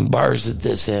 and bars at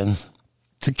this end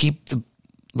to keep the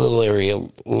little area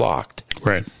locked.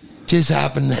 Right. Just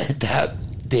happened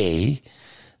that day,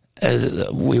 as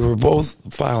we were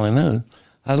both filing out,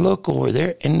 I look over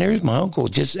there, and there's my uncle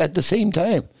just at the same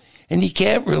time. And you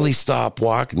can't really stop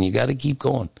walking. You got to keep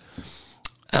going.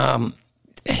 I'm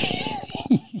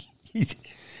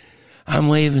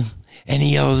waving, and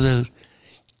he yells out,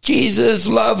 Jesus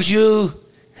loves you.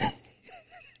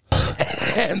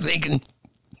 I'm thinking,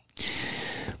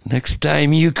 next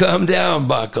time you come down,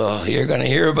 bucko, you're going to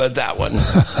hear about that one.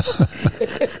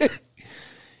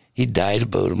 He died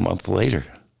about a month later.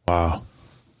 Wow.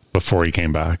 Before he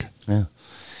came back. Yeah.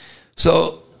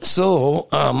 So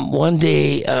one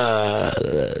day,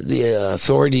 the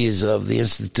authorities of the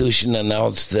institution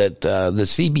announced that the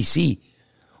CBC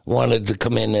wanted to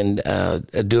come in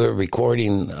and do a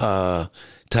recording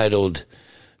titled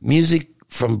Music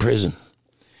from Prison.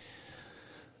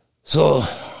 So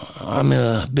I'm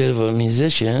a bit of a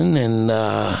musician, and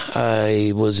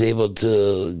I was able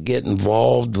to get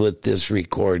involved with this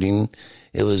recording.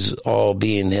 It was all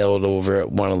being held over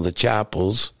at one of the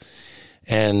chapels,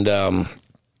 and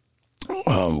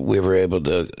we were able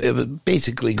to, it was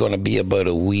basically going to be about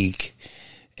a week,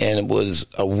 and it was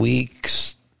a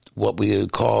week's, what we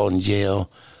would call in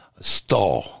jail, a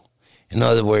stall. In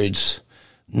other words,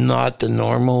 not the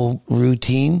normal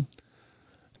routine,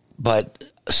 but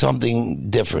something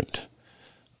different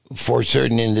for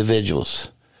certain individuals.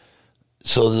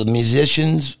 So the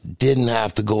musicians didn't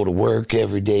have to go to work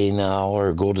every day now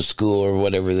or go to school or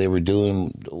whatever they were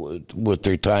doing with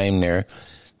their time there.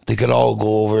 They could all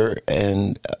go over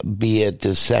and be at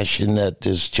this session at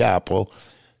this chapel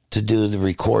to do the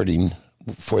recording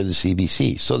for the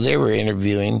CBC. So they were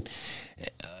interviewing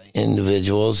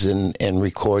individuals and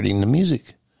recording the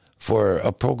music for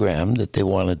a program that they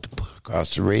wanted to put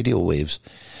across the radio waves.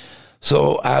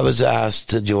 So I was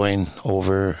asked to join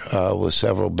over with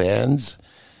several bands,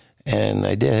 and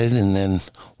I did. And then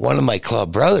one of my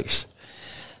club brothers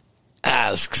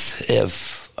asks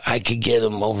if I could get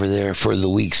him over there for the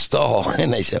week's stall.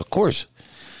 And I said, of course.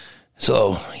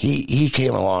 So he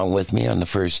came along with me on the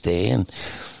first day, and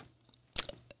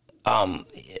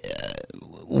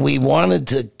we wanted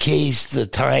to case the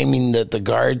timing that the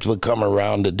guards would come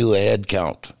around to do a head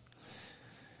count,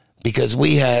 because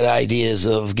we had ideas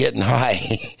of getting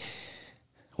high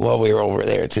while we were over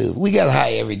there too. We got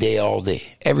high every day, all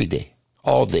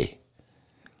day.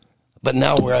 But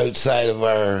now we're outside of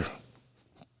our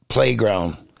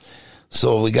playground,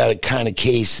 so we got to kind of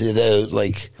case it out,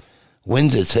 like,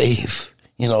 when's it safe,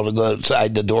 to go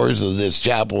outside the doors of this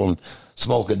chapel and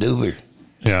smoke a doober.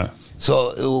 Yeah.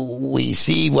 So we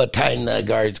see what time the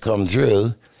guards come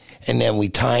through, and then we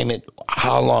time it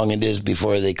how long it is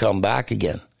before they come back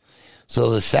again.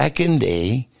 So the second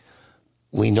day,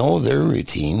 we know their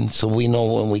routine, so we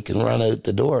know when we can run out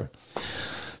the door.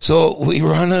 So we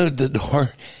run out the door,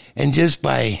 and just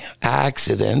by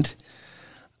accident,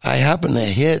 I happened to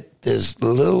hit this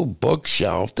little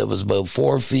bookshelf that was about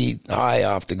 4 feet high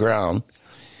off the ground,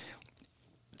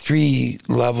 3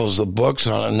 levels of books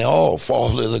on it, and they all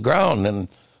fall to the ground. And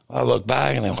I look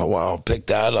back and I go, wow, I'll pick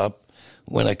that up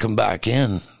when I come back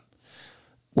in,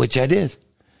 which I did.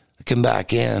 I come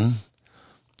back in,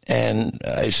 and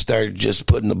I started just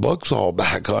putting the books all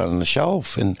back on the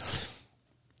shelf. And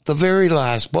the very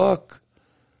last book,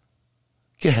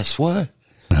 guess what?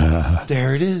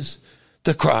 There it is,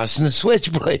 The Cross and the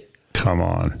Switchblade. Come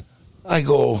on. I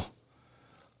go,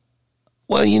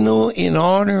 well, you know, in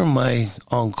honor of my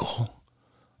uncle,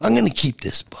 I'm going to keep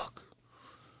this book.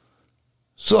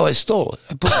 So I stole it.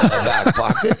 I put it in my back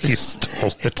pocket. You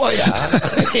stole it. Well,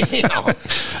 yeah. You know,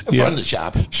 I run the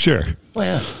shop. Sure.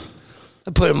 Well, yeah.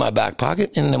 I put it in my back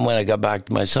pocket, and then when I got back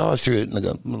to my cell, I threw it in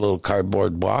a little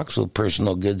cardboard box with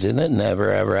personal goods in it, and never,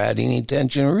 ever had any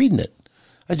intention of reading it.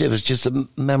 It was just a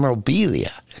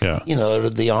memorabilia, you know,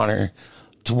 the honor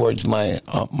towards my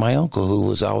uncle, who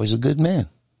was always a good man.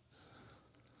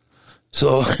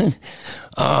 So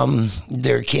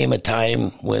there came a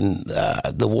time when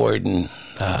the warden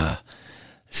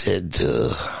said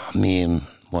to me and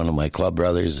one of my club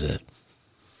brothers that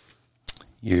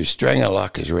your string of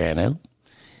luck has ran out.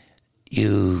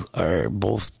 You are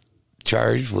both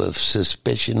charged with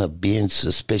suspicion of being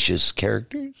suspicious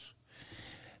characters.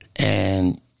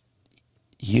 And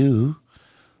you,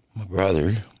 my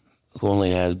brother, who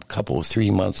only had a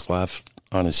 3 months left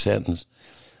on his sentence,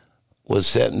 was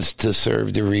sentenced to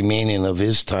serve the remaining of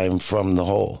his time from the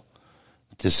whole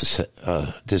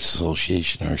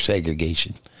dissociation or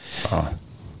segregation.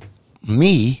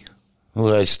 Me,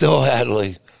 who I still had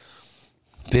like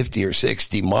 50 or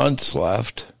 60 months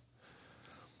left,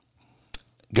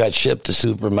 got shipped to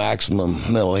Super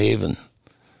Maximum Mill Haven.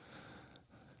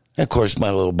 And of course, my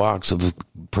little box of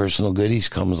personal goodies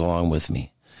comes along with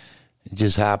me. It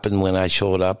just happened when I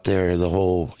showed up there, the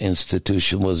whole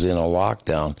institution was in a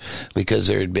lockdown because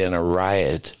there had been a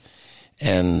riot.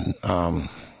 And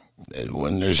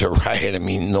when there's a riot, I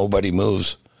mean, nobody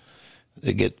moves.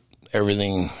 They get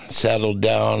everything settled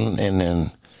down, and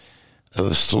then it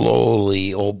was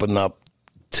slowly open up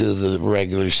to the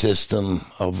regular system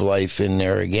of life in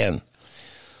there again.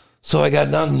 So I got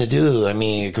nothing to do. I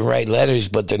mean, you can write letters,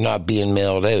 but they're not being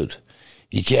mailed out.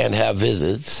 You can't have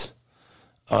visits.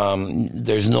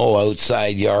 There's no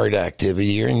outside yard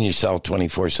activity. You're in your cell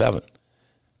 24/7.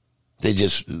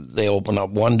 They open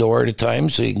up one door at a time,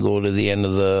 so you can go to the end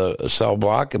of the cell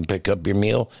block and pick up your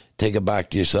meal, take it back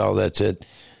to your cell. That's it,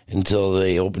 until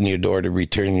they open your door to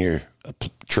return your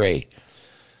tray.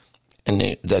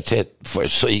 And that's it.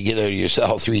 So you get out of your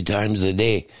cell 3 times a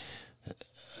day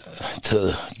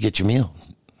to get your meal,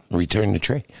 return the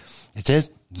tray. That's it.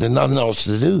 There's nothing else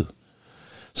to do.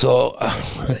 So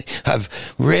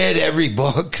I've read every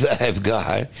book that I've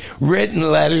got, written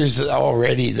letters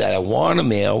already that I want to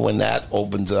mail when that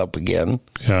opens up again.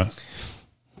 Yeah.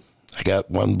 I got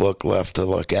one book left to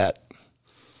look at.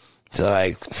 So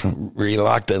I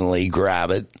reluctantly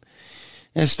grab it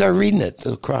and start reading it,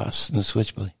 The Cross and the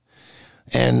Switchblade.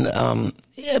 And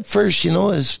at first, you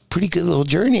know, it's a pretty good little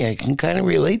journey. I can kind of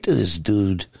relate to this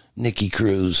dude, Nicky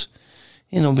Cruz,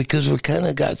 you know, because we kind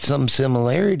of got some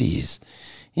similarities.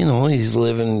 You know, he's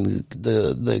living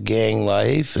the gang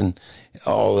life and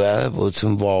all that, what's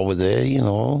involved with it, you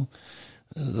know,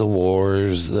 the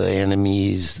wars, the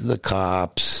enemies, the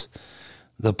cops,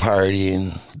 the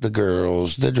partying, the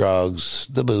girls, the drugs,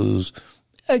 the booze.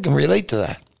 I can relate to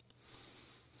that.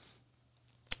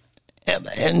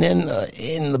 And then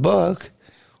in the book,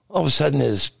 all of a sudden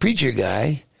this preacher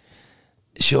guy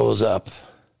shows up.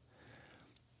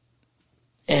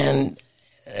 And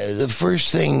the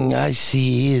first thing I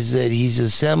see is that he's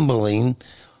assembling,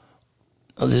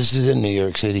 this is in New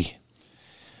York City,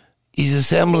 he's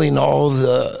assembling all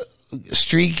the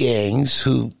street gangs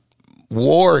who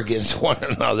war against one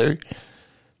another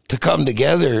to come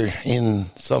together in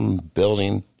some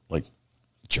building, like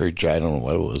church, I don't know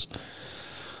what it was.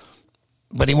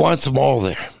 But he wants them all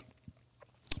there.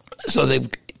 So they've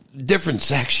different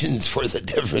sections for the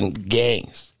different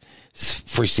gangs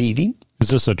for seating. Is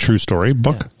this a true story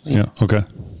book? Yeah. Okay.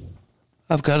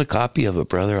 I've got a copy of it,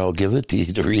 brother. I'll give it to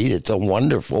you to read. It's a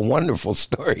wonderful, wonderful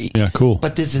story. Yeah, cool.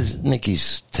 But this is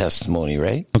Nicky's testimony,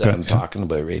 right? Okay. That I'm talking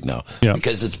about right now. Yeah.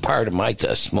 Because it's part of my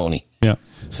testimony. Yeah.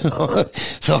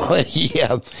 So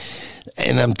yeah.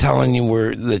 And I'm telling you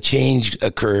where the change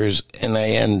occurs, and I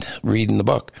end reading the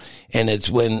book. And it's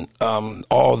when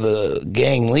all the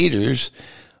gang leaders,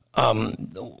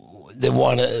 they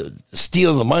want to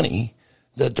steal the money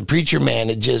that the preacher man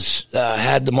had just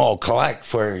had them all collect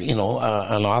for, an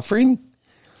offering.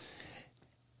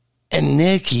 And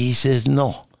Nicky says,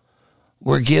 no,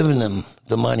 we're giving them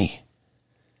the money.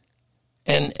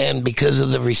 And because of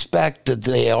the respect that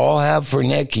they all have for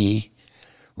Nicky,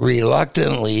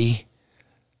 reluctantly,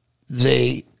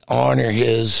 they honor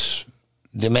his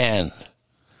demand.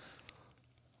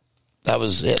 That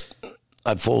was it.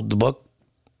 I fold the book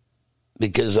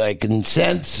because I can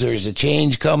sense there's a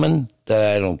change coming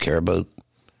that I don't care about.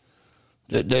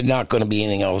 There's not going to be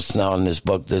anything else now in this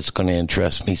book that's going to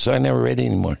interest me, so I never read it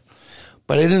anymore.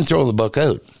 But I didn't throw the book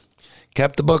out.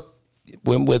 Kept the book,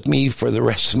 went with me for the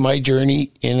rest of my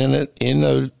journey in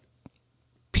the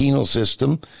penal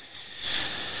system.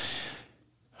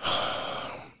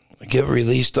 I get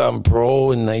released on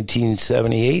parole in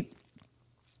 1978,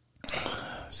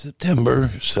 September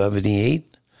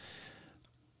 78.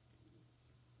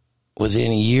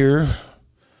 Within a year,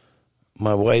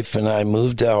 my wife and I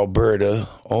moved to Alberta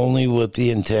only with the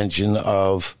intention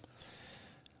of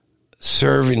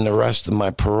serving the rest of my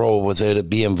parole without it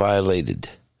being violated.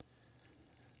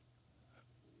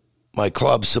 My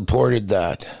club supported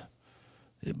that.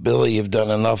 Billy, you've done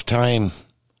enough time.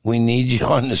 We need you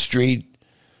on the street.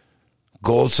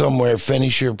 Go somewhere,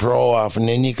 finish your parole off, and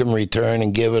then you can return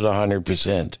and give it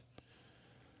 100%.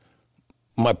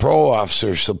 My parole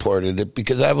officer supported it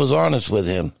because I was honest with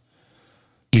him.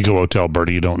 You go out to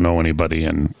Alberta, you don't know anybody,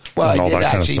 and I all did that kind of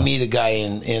actually stuff. meet a guy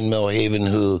in Millhaven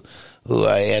who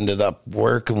I ended up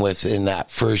working with in that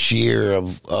first year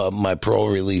of my parole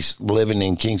release, living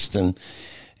in Kingston.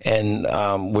 And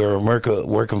we were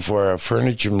working for a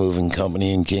furniture moving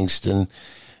company in Kingston.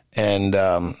 And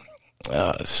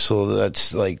so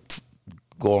that's like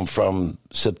going from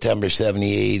September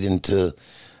 78 into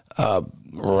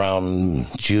around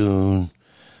June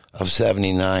of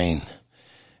 79.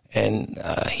 And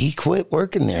he quit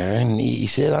working there, and he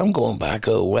said, I'm going back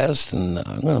out west, and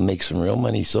I'm going to make some real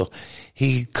money. So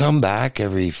he'd come back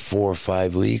every 4 or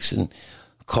 5 weeks and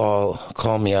call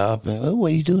me up, and, oh,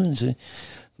 what are you doing? Say,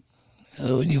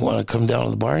 oh, do you want to come down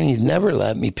to the bar? And he'd never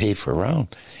let me pay for a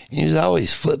round. And he was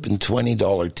always flipping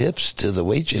 $20 tips to the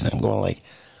waitress. And I'm going like,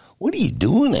 what are you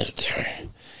doing out there?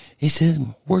 He said,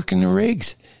 working the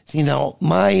rigs. See, now,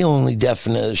 my only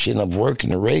definition of working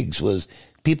the rigs was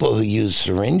people who use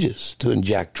syringes to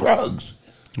inject drugs.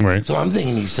 Right. So I'm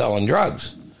thinking he's selling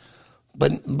drugs.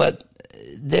 But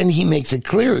then he makes it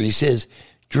clear. He says,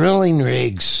 drilling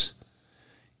rigs.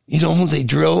 You know, they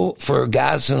drill for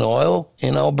gas and oil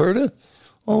in Alberta.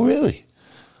 Oh, really?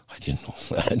 I didn't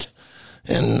know that.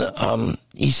 And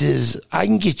he says, I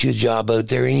can get you a job out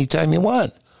there anytime you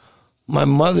want. My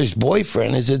mother's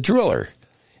boyfriend is a driller,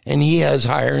 and he has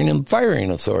hiring and firing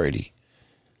authority.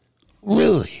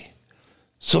 Really?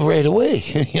 So right away,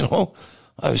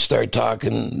 I start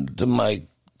talking to my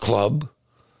club.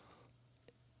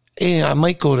 Hey, I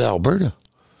might go to Alberta.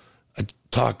 I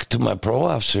talk to my parole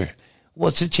officer.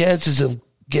 What's the chances of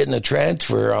getting a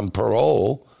transfer on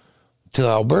parole to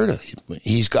Alberta?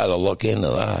 He's got to look into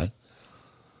that.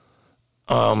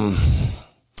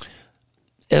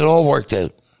 It all worked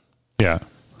out. Yeah.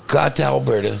 Got to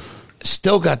Alberta.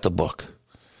 Still got the book.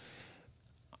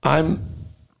 I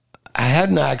had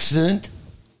an accident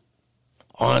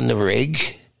on the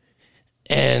rig,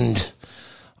 and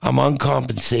I'm on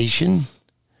compensation.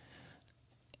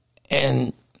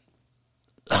 And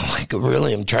I'm like,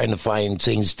 really, I'm trying to find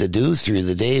things to do through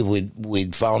the day.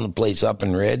 We'd found a place up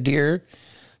in Red Deer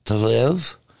to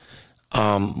live.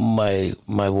 My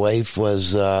wife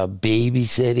was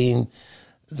babysitting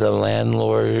the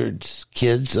landlord's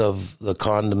kids of the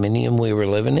condominium we were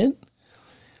living in.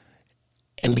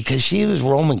 And because she was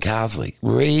Roman Catholic,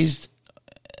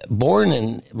 born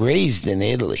and raised in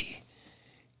Italy,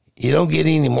 you don't get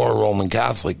any more Roman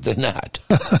Catholic than that.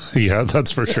 Yeah,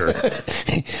 that's for sure.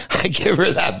 I give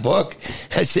her that book.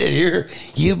 I said, here,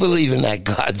 you believe in that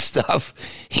God stuff.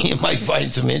 You might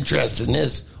find some interest in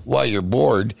this while you're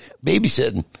bored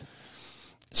babysitting.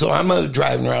 So I'm out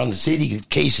driving around the city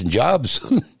casing jobs.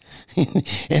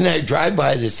 And I drive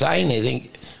by the sign, I think,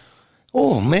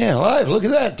 oh, man, alive, look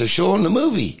at that. They're showing the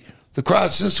movie, The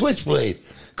Cross and Switchblade.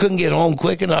 Couldn't get home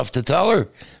quick enough to tell her,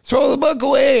 throw the book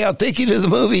away, I'll take you to the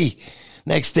movie.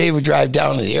 Next day we drive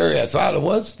down to the area I thought it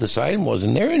was. The sign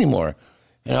wasn't there anymore.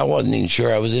 And I wasn't even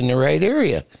sure I was in the right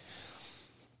area.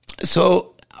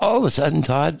 So all of a sudden,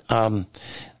 Todd, I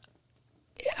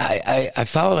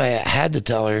felt I had to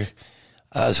tell her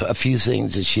a few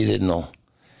things that she didn't know.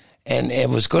 And it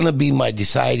was going to be my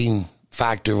deciding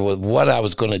factor with what I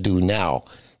was going to do now.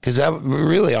 Because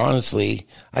really, honestly,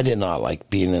 I did not like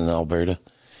being in Alberta.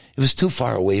 It was too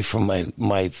far away from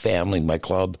my family, my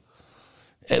club.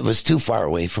 It was too far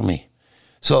away from me.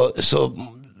 So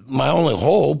my only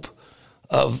hope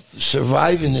of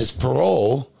surviving this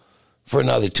parole for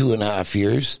another 2.5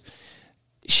 years,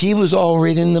 she was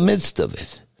already in the midst of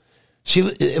it.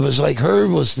 It was like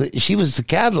she was the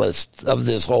catalyst of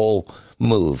this whole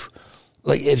move.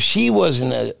 Like, if she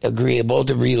wasn't agreeable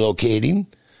to relocating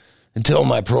until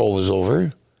my parole was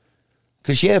over,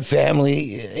 because she had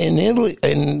family in Italy,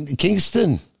 in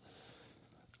Kingston,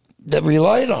 that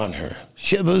relied on her.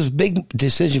 It was a big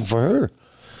decision for her.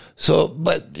 So,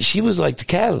 but she was like the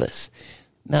catalyst.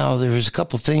 Now, there was a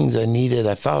couple things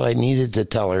I felt I needed to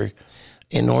tell her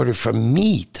in order for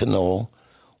me to know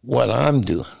what I'm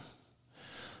doing.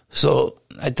 So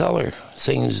I tell her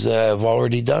things I've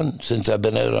already done since I've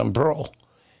been out on parole.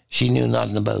 She knew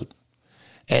nothing about.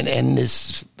 And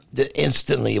this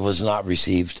instantly it was not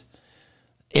received.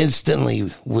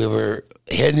 Instantly we were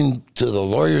heading to the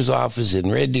lawyer's office in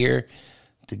Red Deer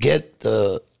to get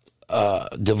the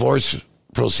divorce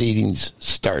proceedings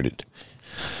started.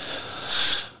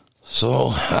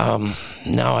 So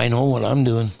now I know what I'm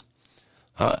doing.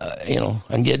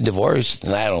 I'm getting divorced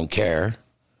and I don't care.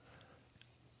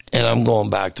 And I'm going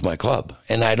back to my club.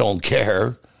 And I don't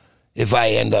care if I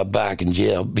end up back in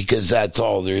jail, because that's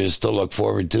all there is to look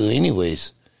forward to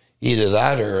anyways. Either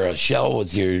that or a shell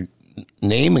with your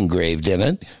name engraved in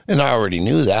it. And I already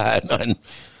knew that. And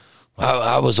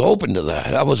I was open to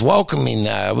that. I was welcoming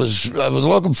that. I was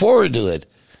looking forward to it.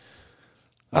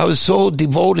 I was so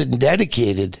devoted and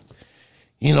dedicated,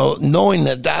 knowing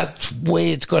that that's the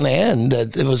way it's going to end,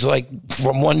 that it was like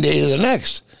from one day to the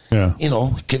next. Yeah.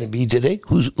 Can it be today?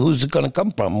 Who's it going to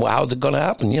come from? How's it going to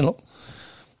happen?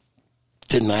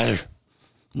 Didn't matter.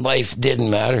 Life didn't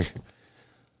matter.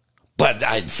 But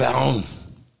I'd found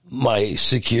my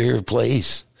secure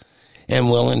place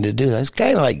and willing to do that. It's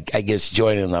kind of like, I guess,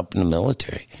 joining up in the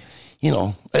military.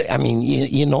 I mean,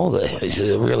 that there's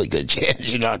a really good chance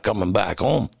you're not coming back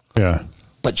home. Yeah.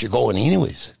 But you're going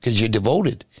anyways because you're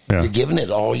devoted. Yeah. You're giving it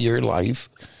all your life,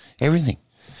 everything.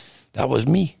 That was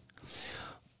me.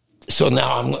 So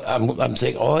now I'm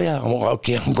saying, oh yeah,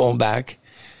 okay, I'm going back.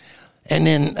 And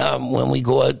then when we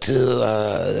go out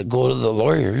to go to the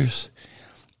lawyers,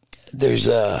 there's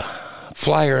a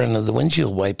flyer under the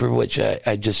windshield wiper, which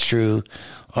I just threw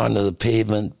onto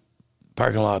the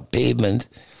parking lot pavement.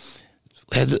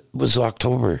 It was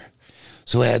October,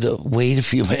 so I had to wait a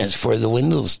few minutes for the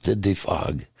windows to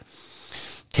defog.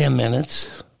 10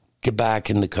 minutes, get back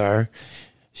in the car.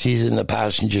 She's in the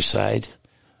passenger side.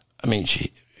 I mean,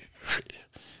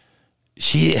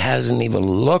 she hasn't even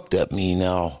looked at me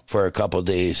now for a couple of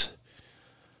days.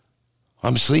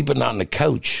 I'm sleeping on the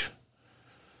couch.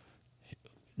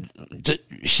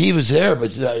 She was there,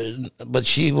 but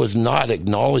she was not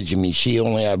acknowledging me. She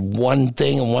only had one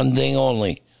thing and one thing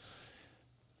only: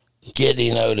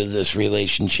 getting out of this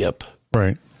relationship.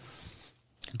 Right.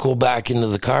 Go back into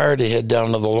the car to head down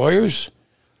to the lawyers.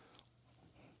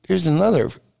 There's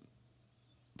another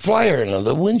flyer under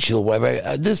the windshield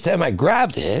wiper. This time I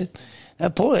grabbed it. I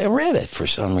read it for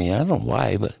some reason. I don't know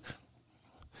why, but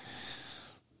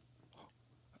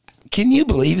can you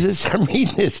believe this? I'm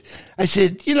reading this. I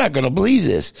said, you're not going to believe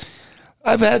this.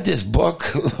 I've had this book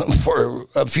for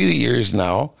a few years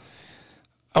now.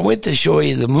 I went to show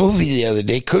you the movie the other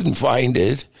day, couldn't find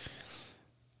it.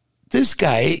 This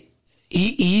guy,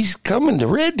 he's coming to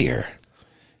Red Deer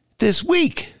this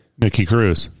week. Mickey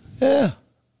Cruz. Yeah.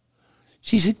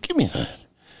 She said, give me that.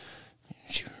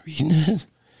 She was reading it.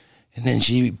 And then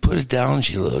she put it down.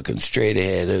 She looking straight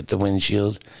ahead at the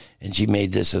windshield. And she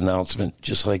made this announcement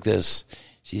just like this.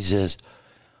 She says,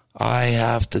 I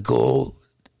have to go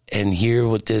and hear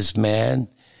what this man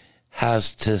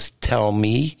has to tell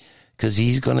me, because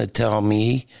he's going to tell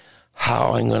me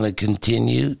how I'm going to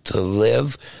continue to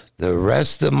live the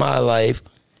rest of my life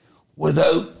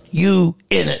without you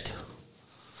in it.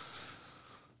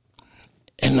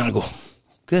 And I go,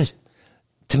 good.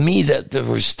 To me, that there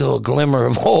was still a glimmer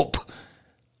of hope.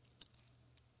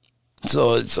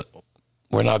 So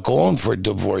we're not going for a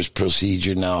divorce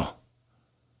procedure now.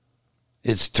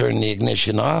 It's turned the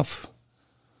ignition off.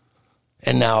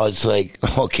 And now it's like,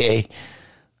 okay,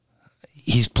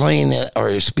 he's playing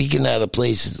or speaking at a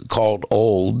place called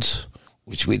Olds,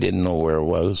 which we didn't know where it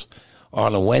was,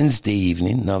 on a Wednesday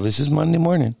evening. Now, this is Monday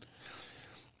morning.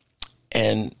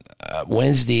 And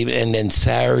Wednesday, and then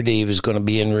Saturday was going to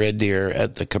be in Red Deer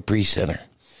at the Capri Center.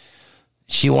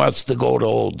 She wants to go to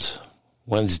Olds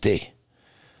Wednesday,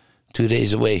 2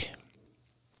 days away.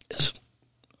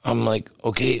 I'm like,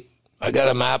 okay, I got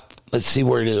a map. Let's see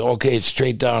where it is. Okay, it's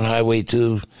straight down Highway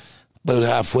 2, about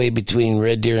halfway between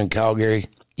Red Deer and Calgary.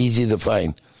 Easy to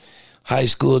find. High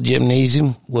school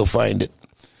gymnasium, we'll find it.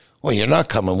 Well, you're not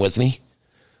coming with me.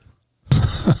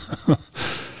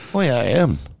 Oh, yeah, I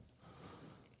am.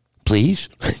 Please?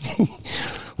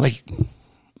 Like,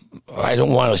 I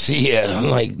don't want to see you,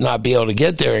 like, not be able to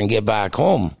get there and get back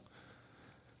home.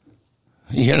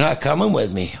 You're not coming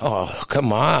with me. Oh,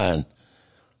 come on.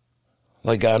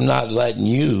 Like, I'm not letting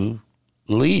you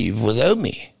leave without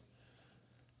me.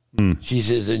 She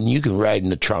says, and you can ride in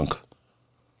the trunk.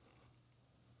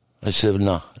 I said,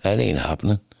 no, that ain't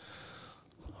happening.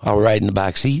 I'll ride in the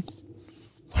back seat.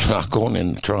 I'm not going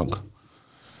in the trunk.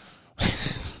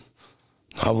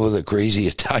 Not with a crazy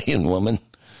Italian woman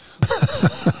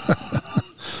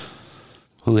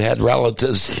who had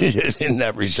relatives in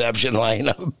that reception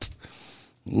lineup.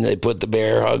 And they put the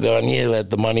bear hug on you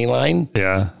at the money line.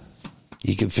 Yeah.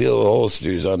 You can feel the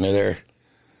holsters under there.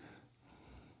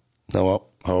 No,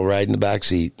 I'll ride in the back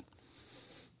seat.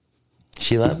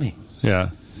 She let me. Yeah.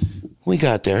 We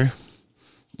got there.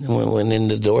 And we went in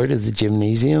the door to the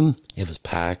gymnasium. It was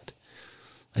packed.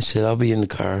 I said, I'll be in the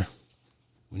car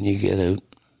when you get out.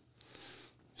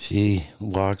 She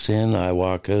walks in. I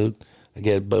walk out. I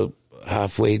get about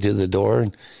halfway to the door.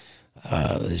 And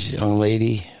this young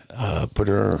lady put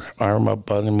her arm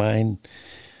up on mine.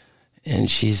 And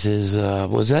she says,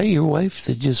 was that your wife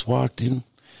that just walked in?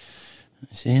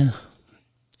 I said, yeah.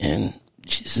 And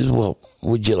she says, well,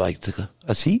 would you like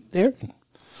a seat there?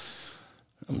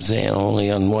 I'm saying only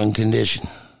on one condition.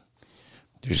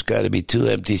 There's got to be 2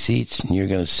 empty seats, and you're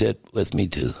going to sit with me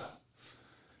too.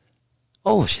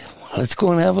 Oh, let's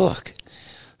go and have a look.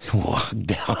 Walk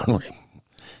down.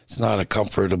 It's not a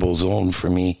comfortable zone for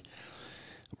me.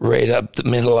 Right up the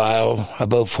middle aisle,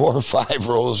 about 4 or 5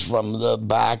 rows from the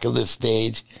back of the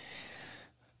stage.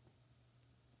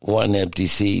 1 empty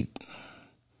seat.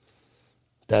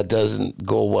 That doesn't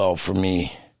go well for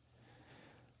me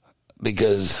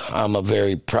because I'm a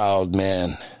very proud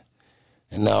man.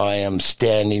 And now I am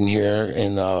standing here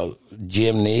in a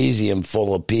gymnasium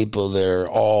full of people that are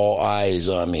all eyes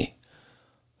on me.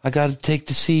 I got to take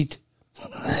the seat.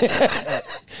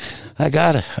 I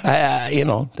got it.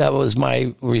 That was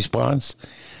my response.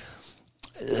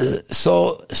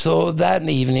 So that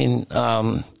evening,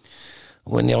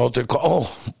 when the altar call,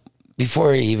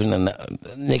 before even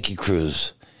Nikki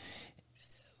Cruz,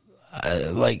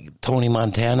 like Tony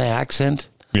Montana accent,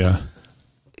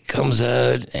 comes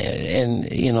out and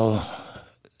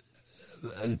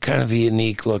kind of a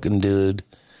unique looking dude,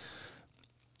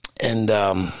 and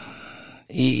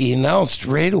he announced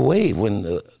right away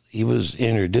when he was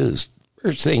introduced.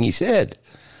 First thing he said,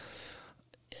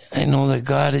 I know that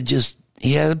God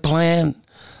he had a plan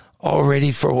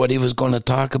already for what he was going to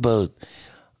talk about.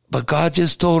 But God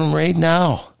just told him right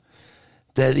now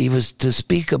that he was to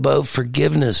speak about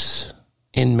forgiveness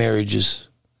in marriages.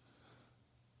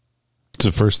 It's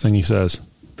the first thing he says.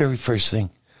 Very first thing.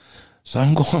 So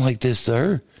I'm going like this to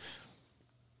her.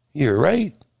 You're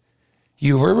right.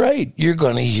 You were right. You're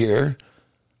going to hear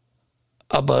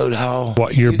about how...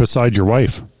 What, you're beside your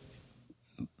wife?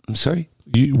 I'm sorry?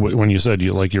 When you said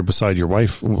you're beside your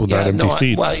wife with that empty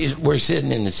seat. Well, we're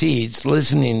sitting in the seats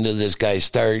listening to this guy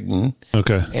starting.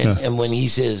 Okay. And when he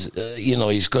says,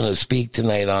 he's going to speak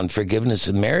tonight on forgiveness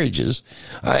in marriages,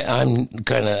 I'm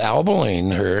kind of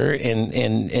elbowing her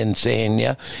and saying,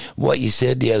 yeah, what you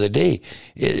said the other day,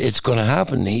 it's going to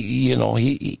happen.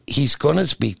 He's going to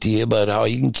speak to you about how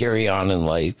you can carry on in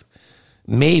life,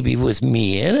 maybe with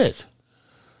me in it.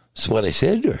 That's what I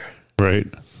said to her. Right.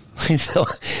 So,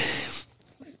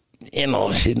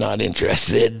 she's not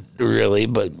interested really,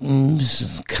 but this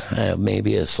is kind of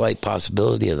maybe a slight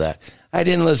possibility of that. I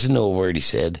didn't listen to a word he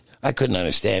said. I couldn't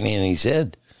understand anything he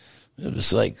said. It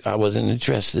was like I wasn't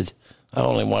interested. I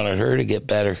only wanted her to get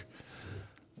better.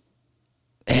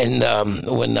 And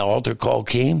when the altar call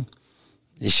came,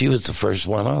 she was the first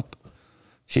one up.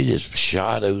 She just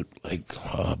shot out like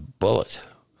a bullet.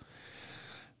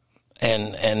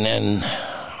 And then...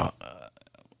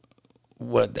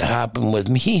 what happened with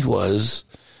me was,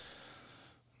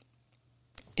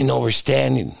 we're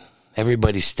standing.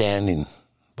 Everybody's standing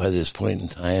by this point in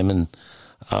time. And,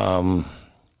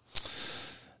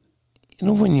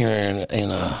 when you're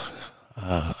in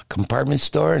a compartment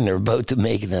store and they're about to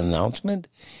make an announcement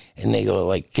and they go,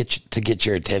 like, get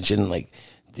your attention, like,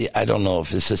 I don't know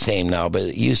if it's the same now, but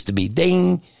it used to be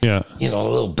ding, a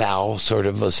little bell sort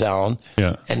of a sound.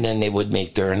 Yeah. And then they would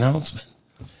make their announcement.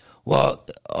 Well,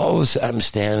 I'm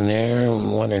standing there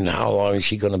and wondering how long is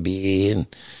she going to be, and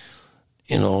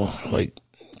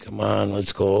come on,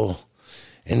 let's go.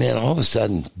 And then all of a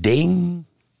sudden, ding.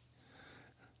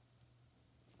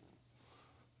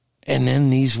 And then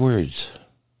these words,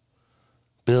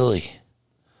 Billy,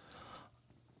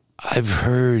 I've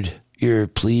heard your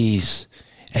pleas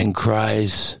and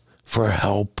cries for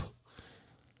help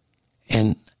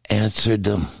and answered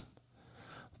them.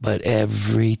 But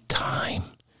every time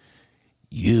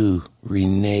you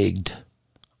reneged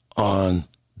on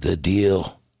the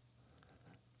deal,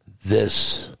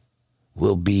 this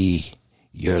will be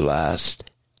your last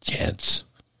chance.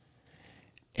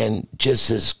 And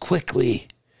just as quickly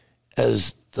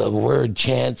as the word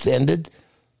chance ended,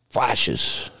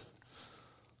 flashes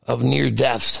of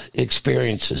near-death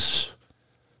experiences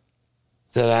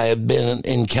that I have been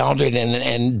encountered,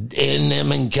 and in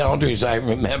them encounters I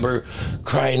remember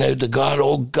crying out to God,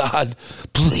 oh God,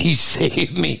 please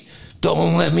save me.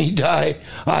 Don't let me die.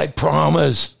 I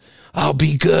promise I'll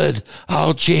be good.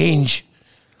 I'll change.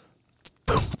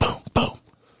 Boom, boom, boom.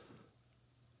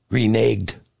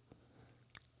 Reneged.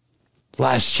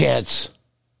 Last chance.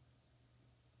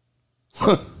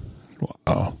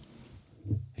 Wow.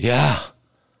 Yeah.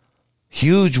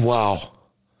 Huge wow.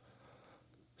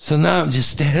 So now I'm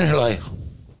just standing there like,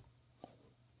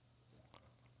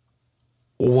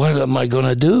 what am I going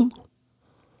to do?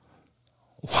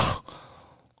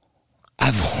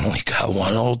 I've only got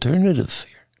one alternative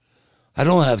here. I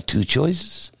don't have two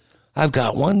choices. I've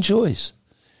got one choice.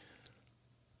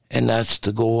 And that's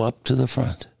to go up to the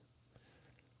front.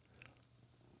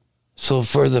 So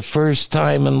for the first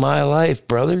time in my life,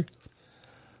 brother,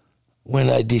 when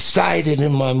I decided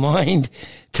in my mind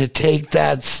to take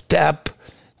that step,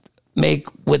 make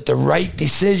with the right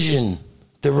decision,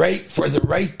 for the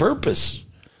right purpose,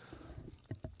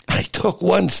 I took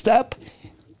one step,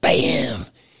 bam,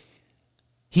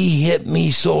 he hit me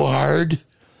so hard,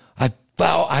 I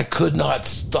felt I could not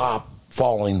stop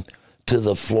falling to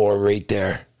the floor right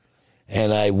there.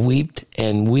 And I wept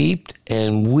and wept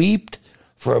and wept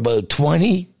for about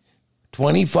 20,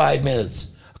 25 minutes.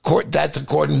 That's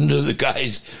according to the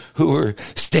guys who were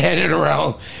standing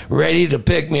around ready to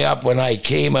pick me up when I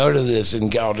came out of this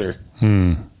encounter.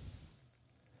 And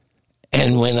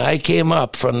when I came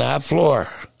up from that floor,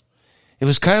 it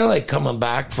was kind of like coming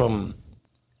back from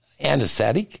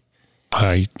anesthetic.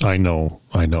 I know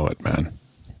it, man.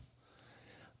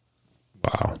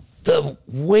 Wow. The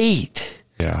weight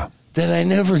that I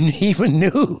never even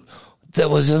knew that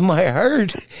was in my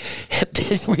heart had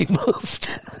been removed.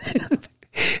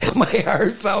 My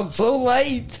heart felt so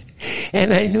light,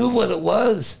 and I knew what it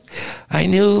was. I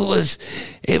knew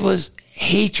it was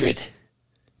hatred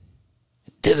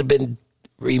that had been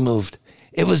removed.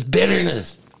 It was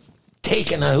bitterness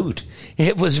taken out.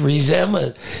 It was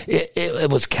resentment.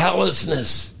 It was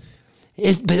callousness.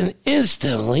 It's been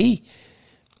instantly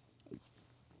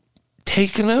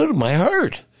taken out of my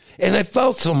heart. And I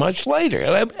felt so much lighter.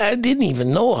 And I didn't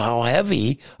even know how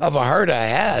heavy of a heart I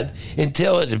had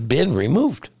until it had been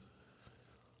removed.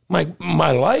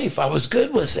 My life, I was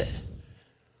good with it.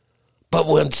 But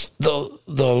once the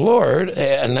Lord,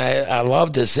 and I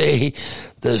love to say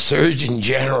the Surgeon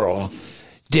General,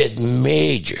 did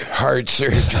major heart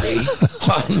surgery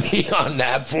on me on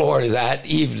that floor that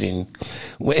evening,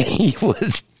 when he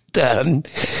was done,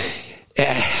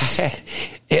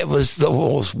 it was the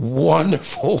most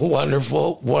wonderful,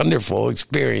 wonderful, wonderful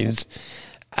experience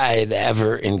I had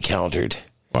ever encountered.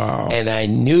 Wow. And I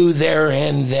knew there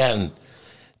and then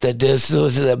that this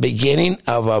was the beginning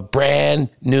of a brand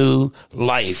new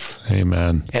life.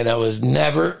 Amen. And I was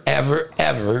never, ever,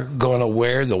 ever going to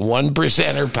wear the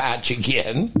 1%er patch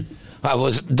again.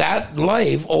 That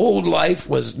life, old life,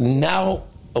 was now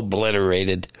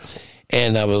obliterated.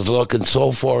 And I was looking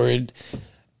so forward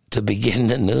to begin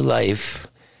the new life.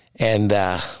 And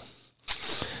that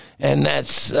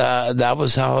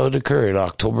was how it occurred,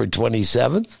 October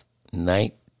 27th,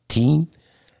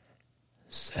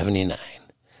 1979.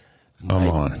 Come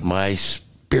on. My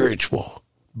spiritual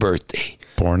birthday.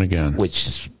 Born again. Which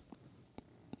is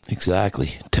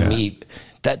exactly, to me,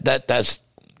 that's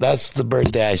the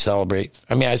birthday I celebrate.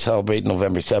 I mean, I celebrate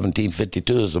November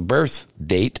 1752 as a birth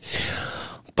date,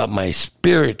 but my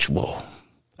spiritual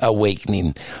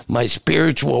awakening, my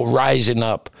spiritual rising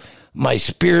up, my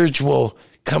spiritual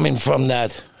coming from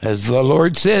that, as the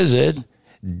Lord says it,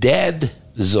 dead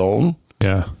zone.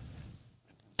 Yeah.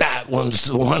 That one's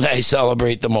the one I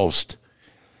celebrate the most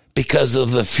because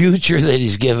of the future that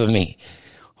he's given me,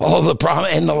 all the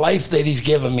promise and the life that he's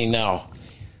given me now.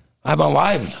 I'm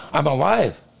alive.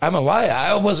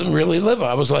 I wasn't really living.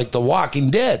 I was like the Walking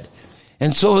Dead.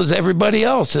 And so is everybody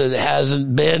else that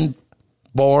hasn't been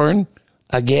born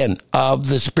again of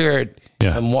the Spirit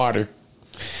and water.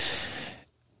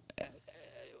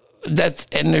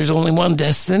 And there's only one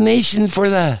destination for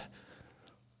that.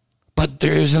 But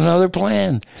there's another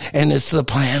plan, and it's the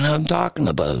plan I'm talking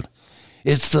about.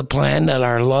 It's the plan that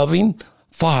our loving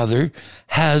Father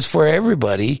has for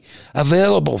everybody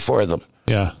available for them.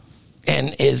 Yeah.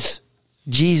 And it's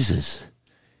Jesus.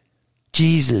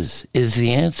 Jesus is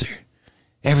the answer.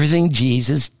 Everything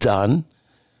Jesus done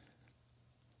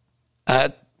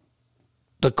at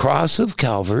the cross of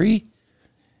Calvary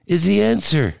is the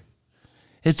answer.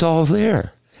 It's all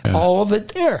there. Yeah. All of it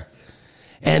there.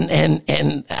 And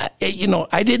you know,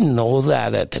 I didn't know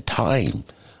that at the time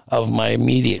of my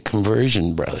immediate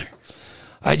conversion, brother.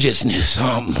 I just knew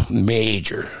something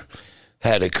major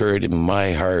had occurred in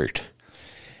my heart.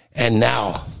 And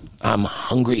now I'm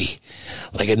hungry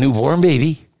like a newborn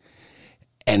baby.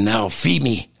 And now feed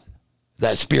me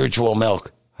that spiritual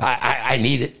milk. I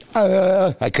need it.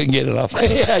 I couldn't get enough.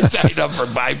 I signed up for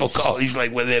Bible college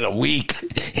like within a week,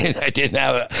 and I didn't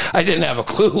have a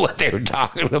clue what they were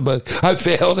talking about. I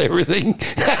failed everything,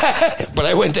 but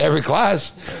I went to every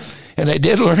class, and I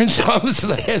did learn some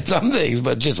things,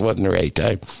 but just wasn't the right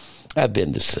time. I've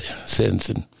been to since,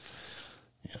 and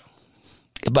you know,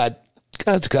 but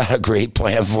God's got a great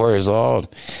plan for us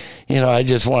all. You know, I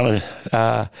just want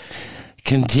to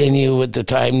continue with the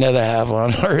time that I have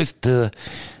on earth to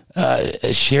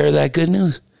share that good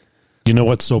news. You know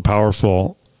what's so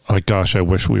powerful? Like, gosh, I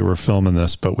wish we were filming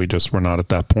this, but we're not at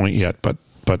that point yet. But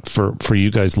for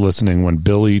you guys listening, when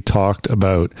Billy talked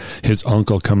about his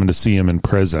uncle coming to see him in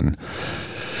prison,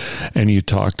 and you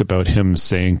talked about him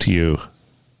saying to you,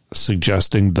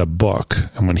 suggesting the book,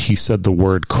 and when he said the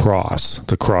word cross,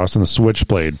 the cross and the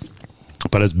switchblade,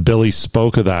 but as Billy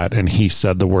spoke of that and he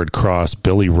said the word cross,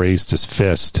 Billy raised his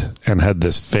fist and had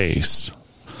this face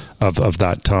of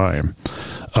that time,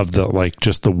 of the, like,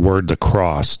 just the word, the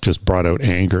cross, just brought out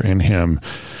anger in him.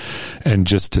 And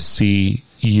just to see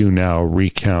you now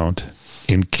recount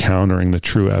encountering the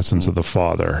true essence of the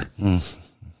Father.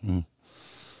 Mm-hmm.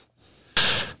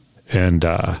 And,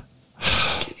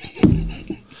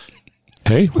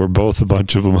 hey, we're both a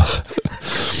bunch of them.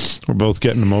 We're both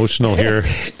getting emotional here.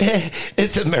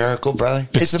 It's a miracle, brother.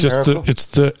 It's a miracle. It's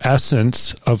the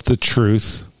essence of the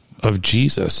truth of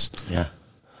Jesus. Yeah.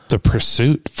 The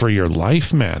pursuit for your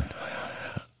life, man,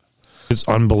 is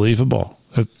unbelievable.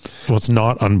 It's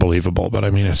not unbelievable, but I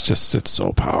mean, it's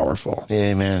so powerful.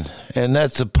 Amen. And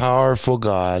that's a powerful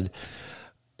God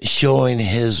showing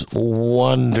his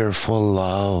wonderful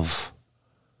love.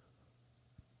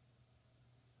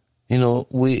 You know,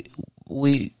 we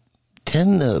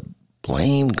tend to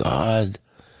blame God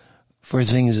for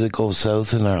things that go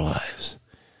south in our lives.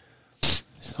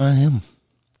 It's not him.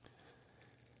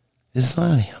 It's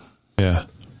not him. Yeah.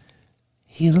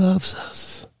 He loves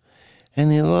us.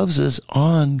 And he loves us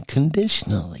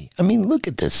unconditionally. I mean, look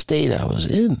at the state I was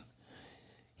in.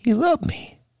 He loved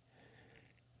me.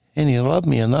 And he loved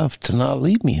me enough to not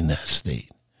leave me in that state.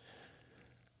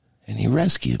 And he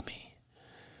rescued me.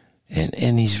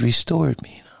 And he's restored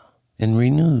me now. And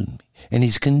renewed me. And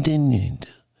he's continuing to.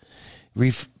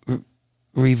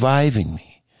 Reviving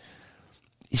me.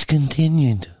 He's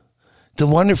continuing to. It's a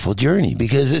wonderful journey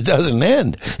because it doesn't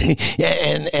end.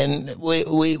 and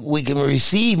we can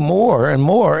receive more and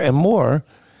more and more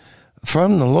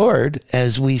from the Lord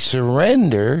as we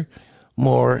surrender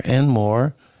more and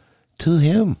more to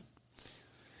him.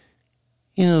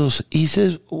 You know, he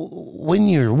says, when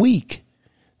you're weak,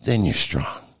 then you're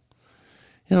strong.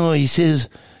 You know, he says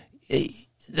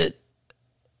that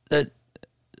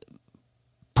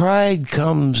pride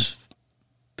comes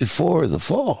before the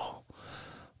fall.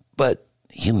 But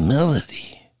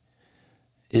humility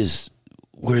is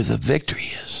where the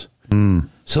victory is. Mm.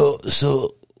 So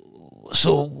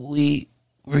we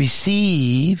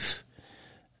receive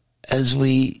as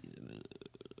we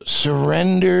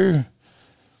surrender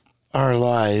our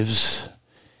lives,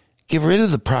 get rid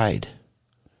of the pride.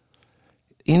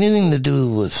 Anything to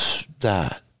do with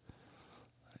that.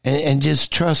 And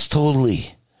just trust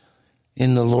totally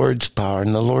in the Lord's power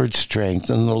and the Lord's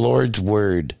strength and the Lord's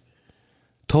word.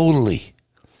 Totally.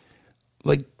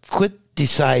 Like, quit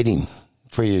deciding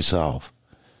for yourself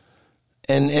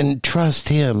and trust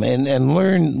him and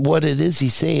learn what it is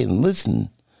he's saying. Listen,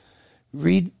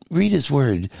 read his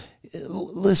word.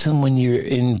 Listen when you're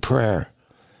in prayer.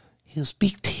 He'll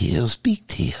speak to you. He'll speak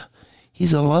to you.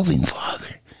 He's a loving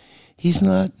Father. He's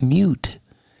not mute.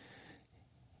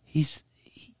 He's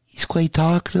quite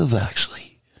talkative,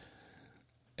 actually.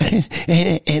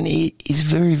 and he's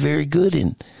very, very good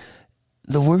in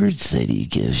the words that he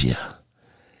gives you.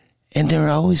 And they're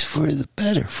always for the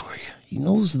better for you. He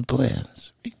knows the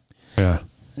plans. Right? Yeah.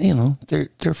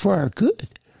 they're for our good,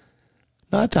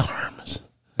 not to harm us.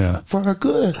 Yeah. For our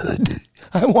good.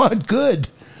 I want good.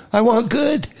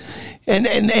 And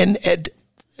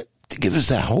to give us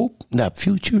that hope, that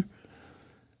future.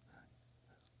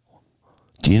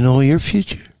 Do you know your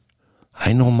future?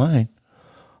 I know mine.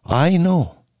 I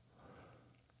know.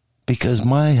 Because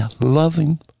my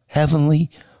loving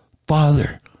Heavenly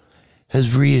Father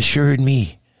has reassured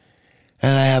me.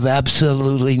 And I have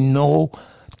absolutely no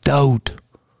doubt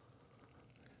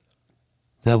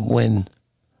that when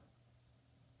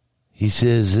He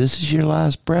says, this is your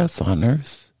last breath on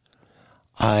earth,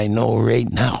 I know right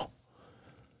now,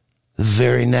 the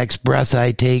very next breath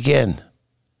I take in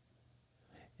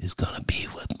is going to be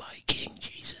with my King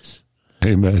Jesus.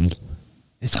 Amen.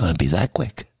 It's going to be that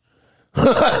quick.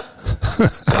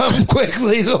 Come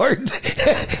quickly, Lord.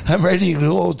 I'm ready to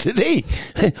go today.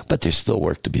 But there's still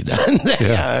work to be done.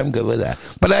 Yeah, I'm good with that.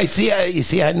 But I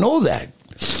know that,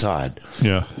 Todd.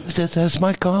 Yeah. That's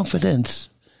my confidence.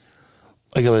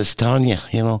 Like I was telling you,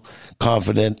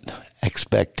 confident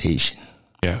expectation.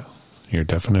 Yeah. Your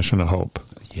definition of hope.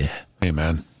 Yeah.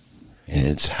 Amen. And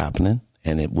it's happening,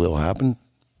 and it will happen,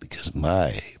 because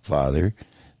my Father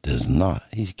does not.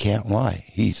 He can't lie.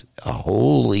 He's a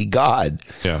holy God.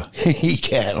 Yeah. He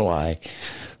can't lie.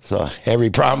 So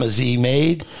every promise He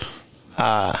made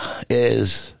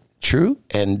is true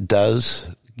and does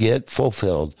get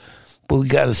fulfilled. But we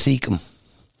got to seek Him.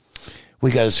 We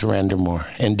got to surrender more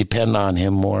and depend on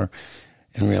Him more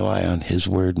and rely on His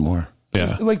word more.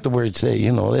 Yeah. Like the word say,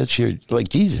 that's like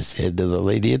Jesus said to the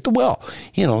lady at the well,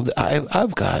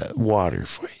 I've got water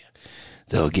for you.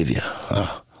 They'll give you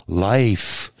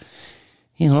life.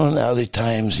 And other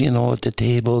times, at the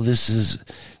table, this is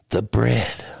the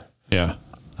bread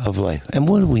of life. And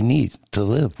what do we need to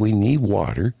live? We need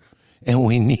water and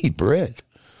we need bread.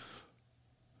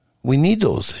 We need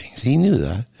those things. He knew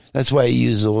that. That's why He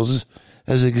used those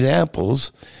as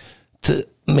examples to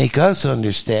make us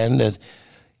understand that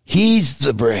He's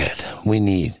the bread we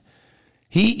need.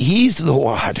 He's the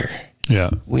water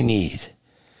we need.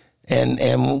 And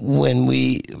when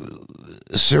we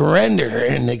surrender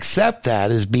and accept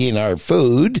that as being our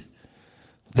food,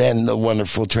 then the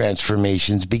wonderful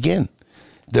transformations begin.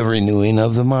 The renewing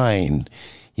of the mind,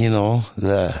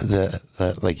 the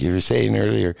like you were saying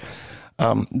earlier,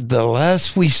 the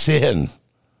less we sin,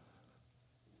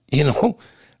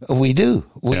 we do.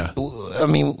 I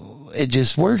mean, it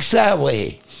just works that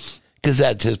way because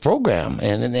that's His program,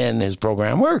 and His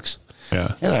program works.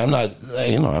 Yeah. And I'm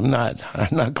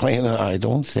not claiming I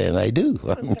don't sin. I do.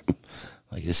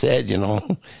 Like you said,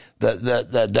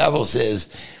 the devil says,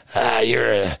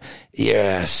 you're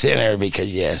a sinner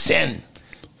because you sin.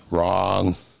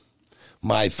 Wrong.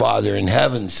 My Father in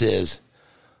heaven says,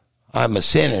 I'm a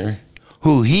sinner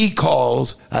who He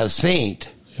calls a saint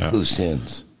who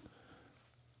sins.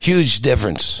 Huge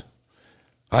difference.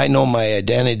 I know my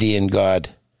identity in God.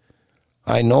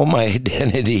 I know my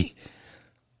identity.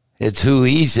 It's who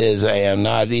He says I am,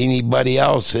 not anybody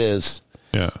else says.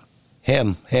 Yeah.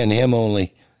 Him and Him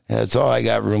only. That's all I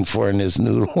got room for in this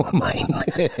noodle of mine.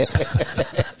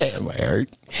 And my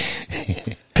heart.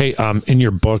 Hey, in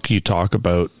your book, you talk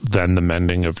about then the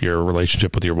mending of your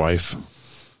relationship with your wife.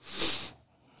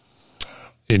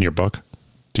 In your book,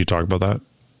 do you talk about that?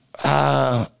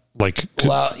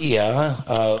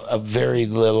 Very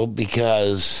little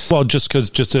because... Well, just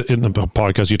in the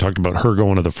podcast, you talked about her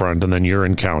going to the front and then your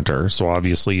encounter. So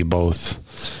obviously you both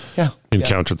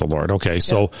encountered the Lord. Okay,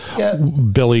 so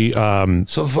Billy...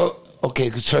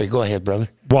 sorry, go ahead, brother.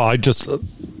 Well,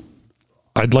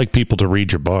 I'd like people to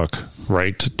read your book,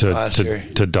 right?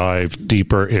 To dive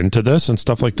deeper into this and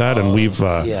stuff like that. And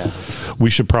we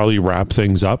should probably wrap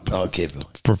things up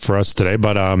for us today.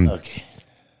 But okay.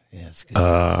 Yeah, that's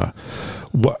good.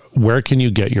 Where can you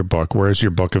get your book? Where is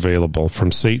your book available? From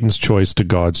Satan's Choice to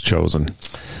God's Chosen.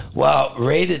 Well,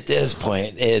 right at this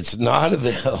point, it's not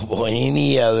available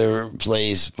any other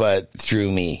place but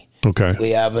through me. Okay. We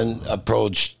haven't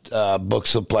approached book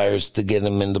suppliers to get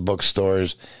them into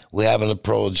bookstores. We haven't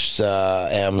approached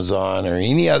Amazon or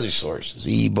any other sources.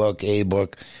 E-book,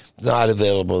 A-book, not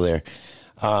available there.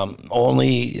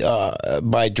 Only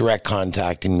by direct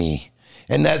contacting me.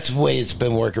 And that's the way it's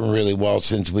been working really well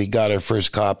since we got our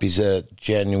first copies at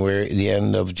the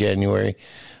end of January.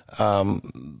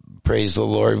 Praise the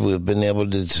Lord, we've been able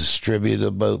to distribute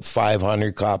about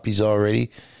 500 copies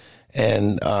already.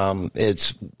 And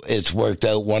it's worked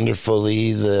out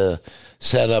wonderfully, the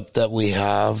setup that we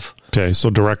have. Okay, so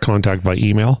direct contact by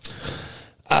email?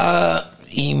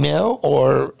 Email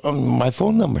or my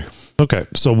phone number. Okay,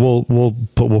 so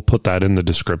we'll put that in the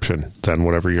description. Then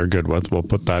whatever you're good with, we'll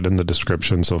put that in the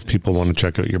description. So if people want to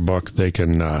check out your book, they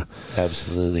can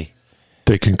absolutely.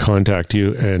 They can contact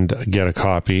you and get a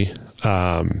copy.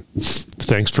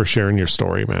 Thanks for sharing your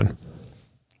story, man.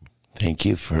 Thank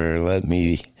you for letting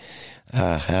me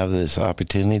have this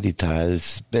opportunity, Todd.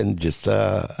 It's been just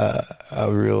a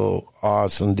real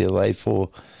awesome,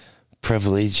 delightful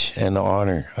privilege and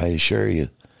honor, I assure you.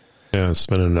 Yeah, it's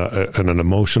been an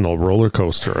emotional roller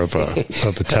coaster of a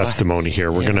testimony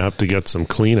here. We're going to have to get some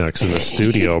Kleenex in the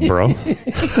studio, bro.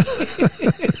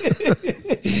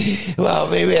 Well,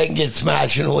 maybe I can get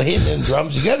smashing away in them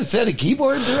drums. You got a set of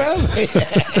keyboards around?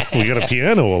 We got a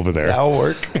piano over there. That'll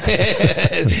work.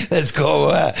 Let's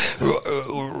go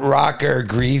rock our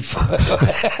grief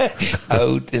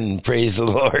out and praise the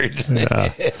Lord.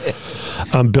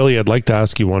 Yeah. Billy, I'd like to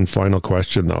ask you one final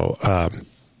question, though.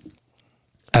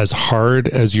 As hard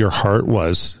as your heart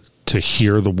was to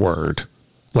hear the word,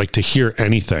 like to hear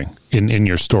anything in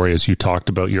your story, as you talked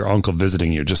about your uncle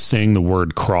visiting you, just saying the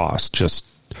word cross, just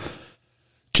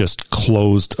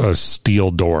closed a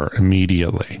steel door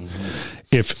immediately.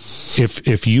 Mm-hmm.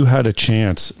 If you had a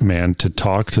chance, man, to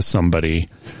talk to somebody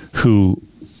who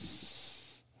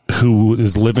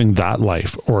is living that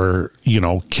life, or,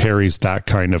 carries that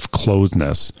kind of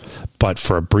closedness, but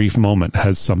for a brief moment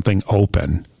has something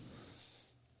open,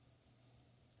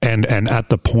 and at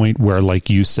the point where, like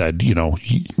you said, you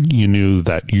knew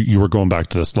that you were going back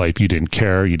to this life. You didn't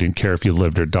care if you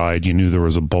lived or died. You knew there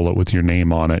was a bullet with your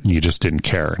name on it, and you just didn't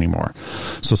care anymore.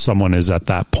 So someone is at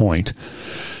that point,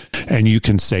 and you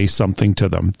can say something to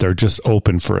them. They're just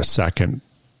open for a second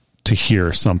to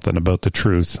hear something about the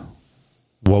truth.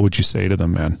 What would you say to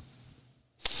them, man?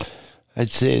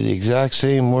 I'd say the exact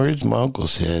same words my uncle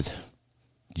said.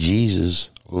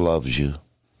 Jesus loves you.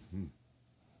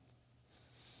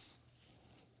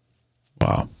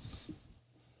 Wow.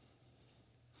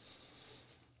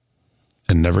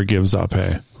 And never gives up,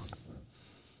 hey?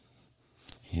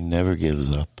 He never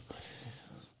gives up.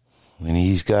 When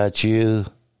he's got you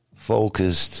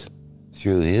focused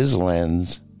through his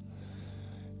lens,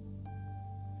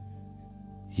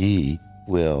 he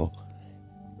will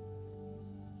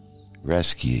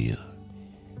rescue you.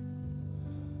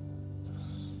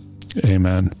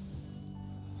 Amen.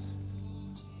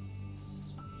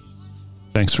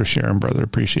 Thanks for sharing, brother.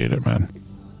 Appreciate it, man.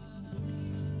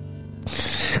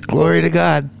 Glory to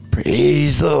God.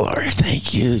 Praise the Lord.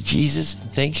 Thank you, Jesus.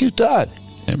 Thank you, Todd.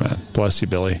 Amen. Bless you,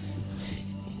 Billy.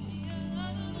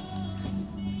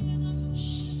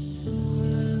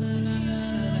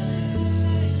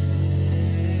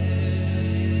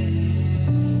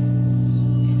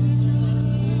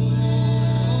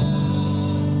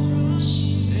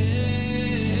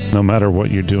 No matter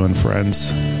what you're doing,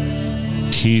 friends,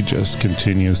 he just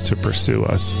continues to pursue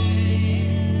us.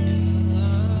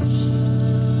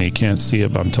 You can't see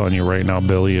it, but I'm telling you right now,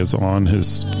 Billy is on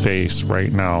his face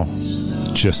right now,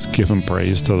 just giving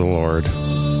praise to the Lord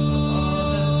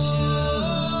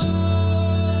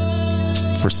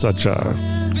for such a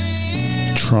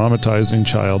traumatizing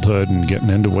childhood and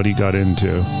getting into what he got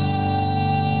into,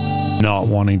 not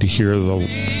wanting to hear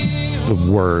the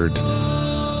word,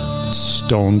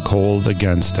 stone cold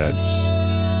against it.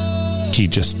 He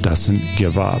just doesn't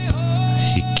give up.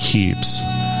 He keeps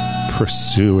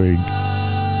pursuing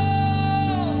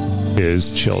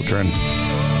his children.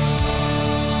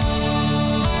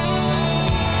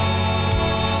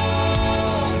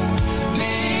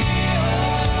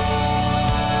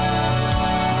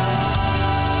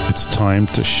 It's time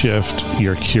to shift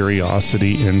your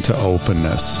curiosity into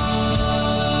openness.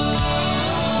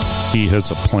 He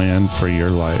has a plan for your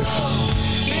life.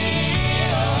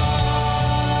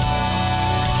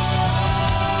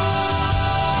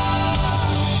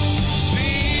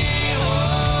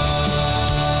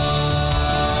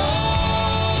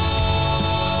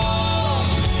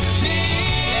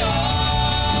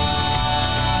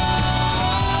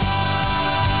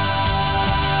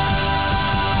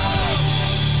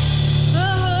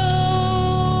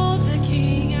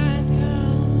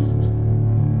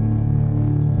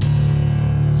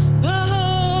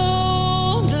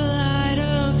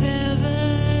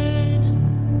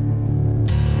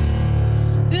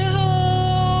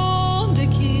 The